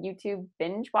YouTube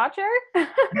binge watcher.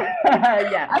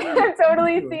 Yeah, I've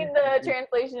totally seen the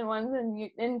translation ones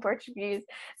in Portuguese.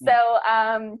 So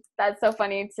that's so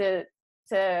funny to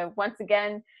once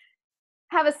again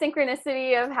have a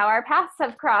synchronicity of how our paths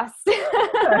have crossed. So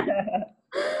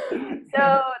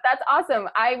that's awesome.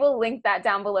 I will link that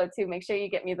down below too. Make sure you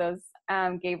get me those,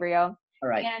 Gabriel. All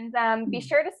right. And be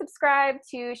sure to subscribe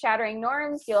to Shattering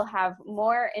Norms. You'll have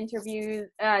more interviews,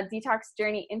 detox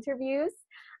journey interviews.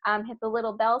 Hit the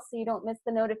little bell so you don't miss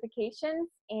the notifications.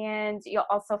 And you'll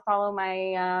also follow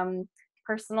my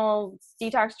personal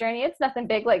detox journey. It's nothing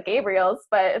big like Gabriel's,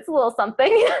 but it's a little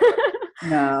something.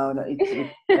 No,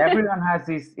 everyone has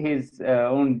his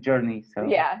own journey. So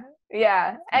yeah.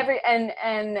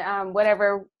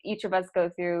 Whatever each of us go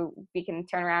through, we can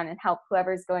turn around and help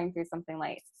whoever's going through something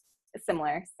like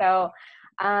similar. So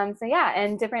yeah,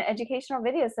 and different educational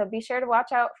videos. So be sure to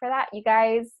watch out for that. You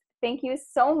guys, thank you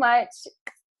so much.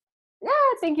 Yeah,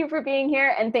 thank you for being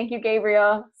here, and thank you,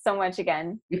 Gabriel, so much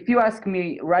again. If you ask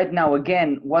me right now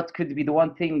again, what could be the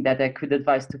one thing that I could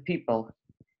advise to people?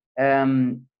 I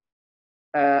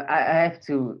have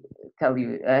to tell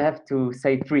you, I have to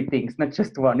say 3 things, not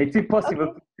just one. It's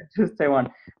impossible to just say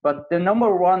one. But the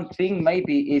number one thing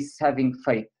maybe is having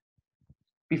faith.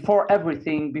 Before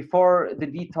everything, before the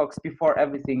detox, before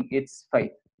everything, it's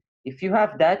faith. If you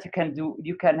have that, you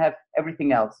can have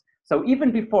everything else. So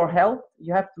even before health,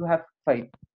 you have to have faith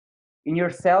in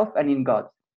yourself and in God.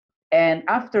 And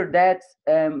after that,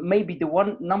 maybe the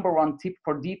number one tip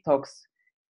for detox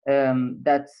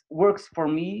that works for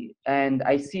me, and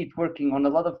I see it working on a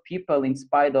lot of people in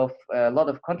spite of a lot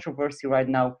of controversy right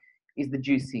now, is the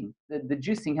juicing. The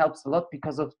juicing helps a lot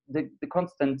because of the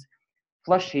constant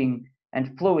flushing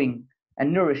and flowing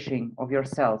and nourishing of your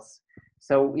cells.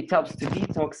 So it helps to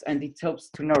detox and it helps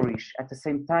to nourish at the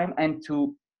same time, and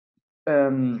to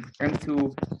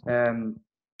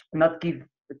not give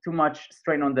too much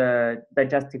strain on the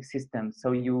digestive system.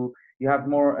 So you you have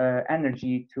more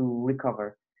energy to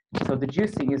recover. So the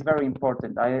juicing is very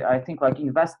important. I think like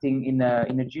investing in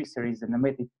a juicer is an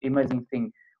amazing thing,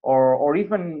 or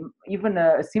even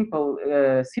a simple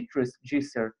citrus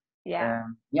juicer. Yeah.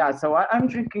 Yeah, so I'm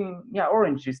drinking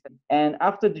orange juice, and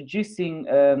after the juicing,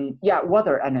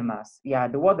 water enemas. Yeah,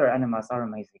 the water enemas are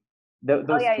amazing. Oh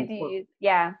Those yeah, you two. do use,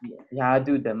 yeah. Yeah, I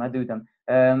do them. I do them.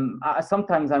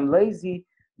 Sometimes I'm lazy,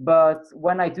 but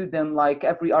when I do them like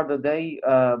every other day,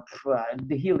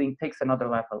 the healing takes another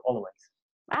level always.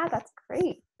 Ah, that's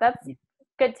great. That's Yeah.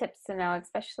 good tips to know,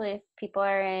 especially if people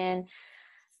are in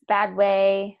bad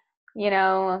way,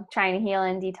 trying to heal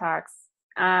and detox.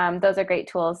 Those are great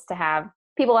tools to have.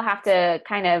 People will have to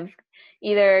kind of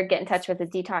either get in touch with a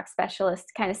detox specialist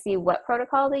to kind of see what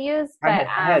protocol to use. But I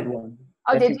had one.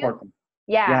 oh, That's did you? important.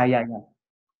 Yeah, Yeah.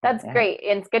 that's great.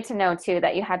 And it's good to know too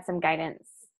that you had some guidance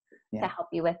to Yeah. help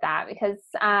you with that, because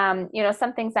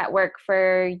some things that work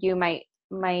for you might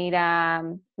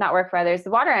not work for others.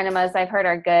 The water enemas I've heard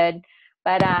are good,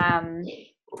 but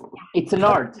it's an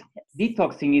art.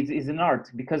 Detoxing is an art,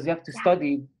 because you have to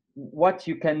study what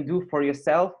you can do for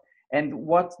yourself and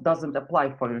what doesn't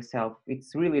apply for yourself.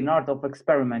 It's really an art of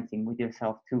experimenting with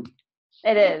yourself too.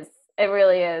 It is. It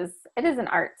really is. It is an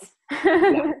art.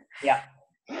 Yeah.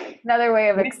 Another way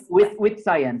of with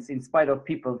science, in spite of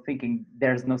people thinking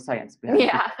there's no science behind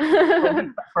it.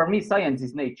 For me, science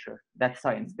is nature. That's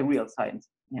science, the real science.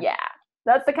 Yeah.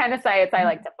 That's the kind of science I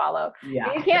like to follow.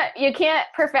 Yeah. You can't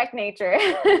perfect nature.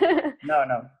 No.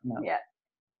 Yeah.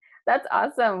 That's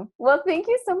awesome. Well, thank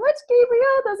you so much,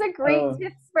 Gabriel. Those are great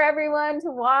tips for everyone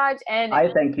to watch. And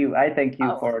I thank you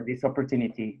for this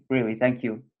opportunity. Really, thank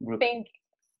you, Brooke.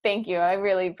 Thank you. I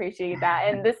really appreciate that.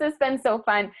 And this has been so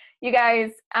fun. You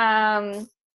guys,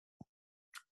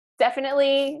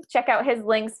 definitely check out his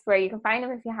links where you can find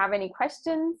him if you have any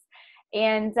questions.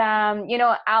 And,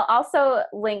 I'll also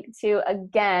link to,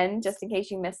 again, just in case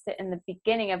you missed it in the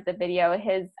beginning of the video,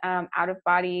 his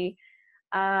out-of-body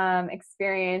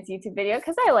experience YouTube video,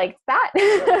 because I liked that.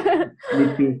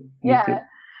 Me too. Yeah.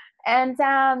 And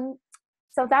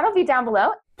so that'll be down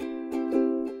below.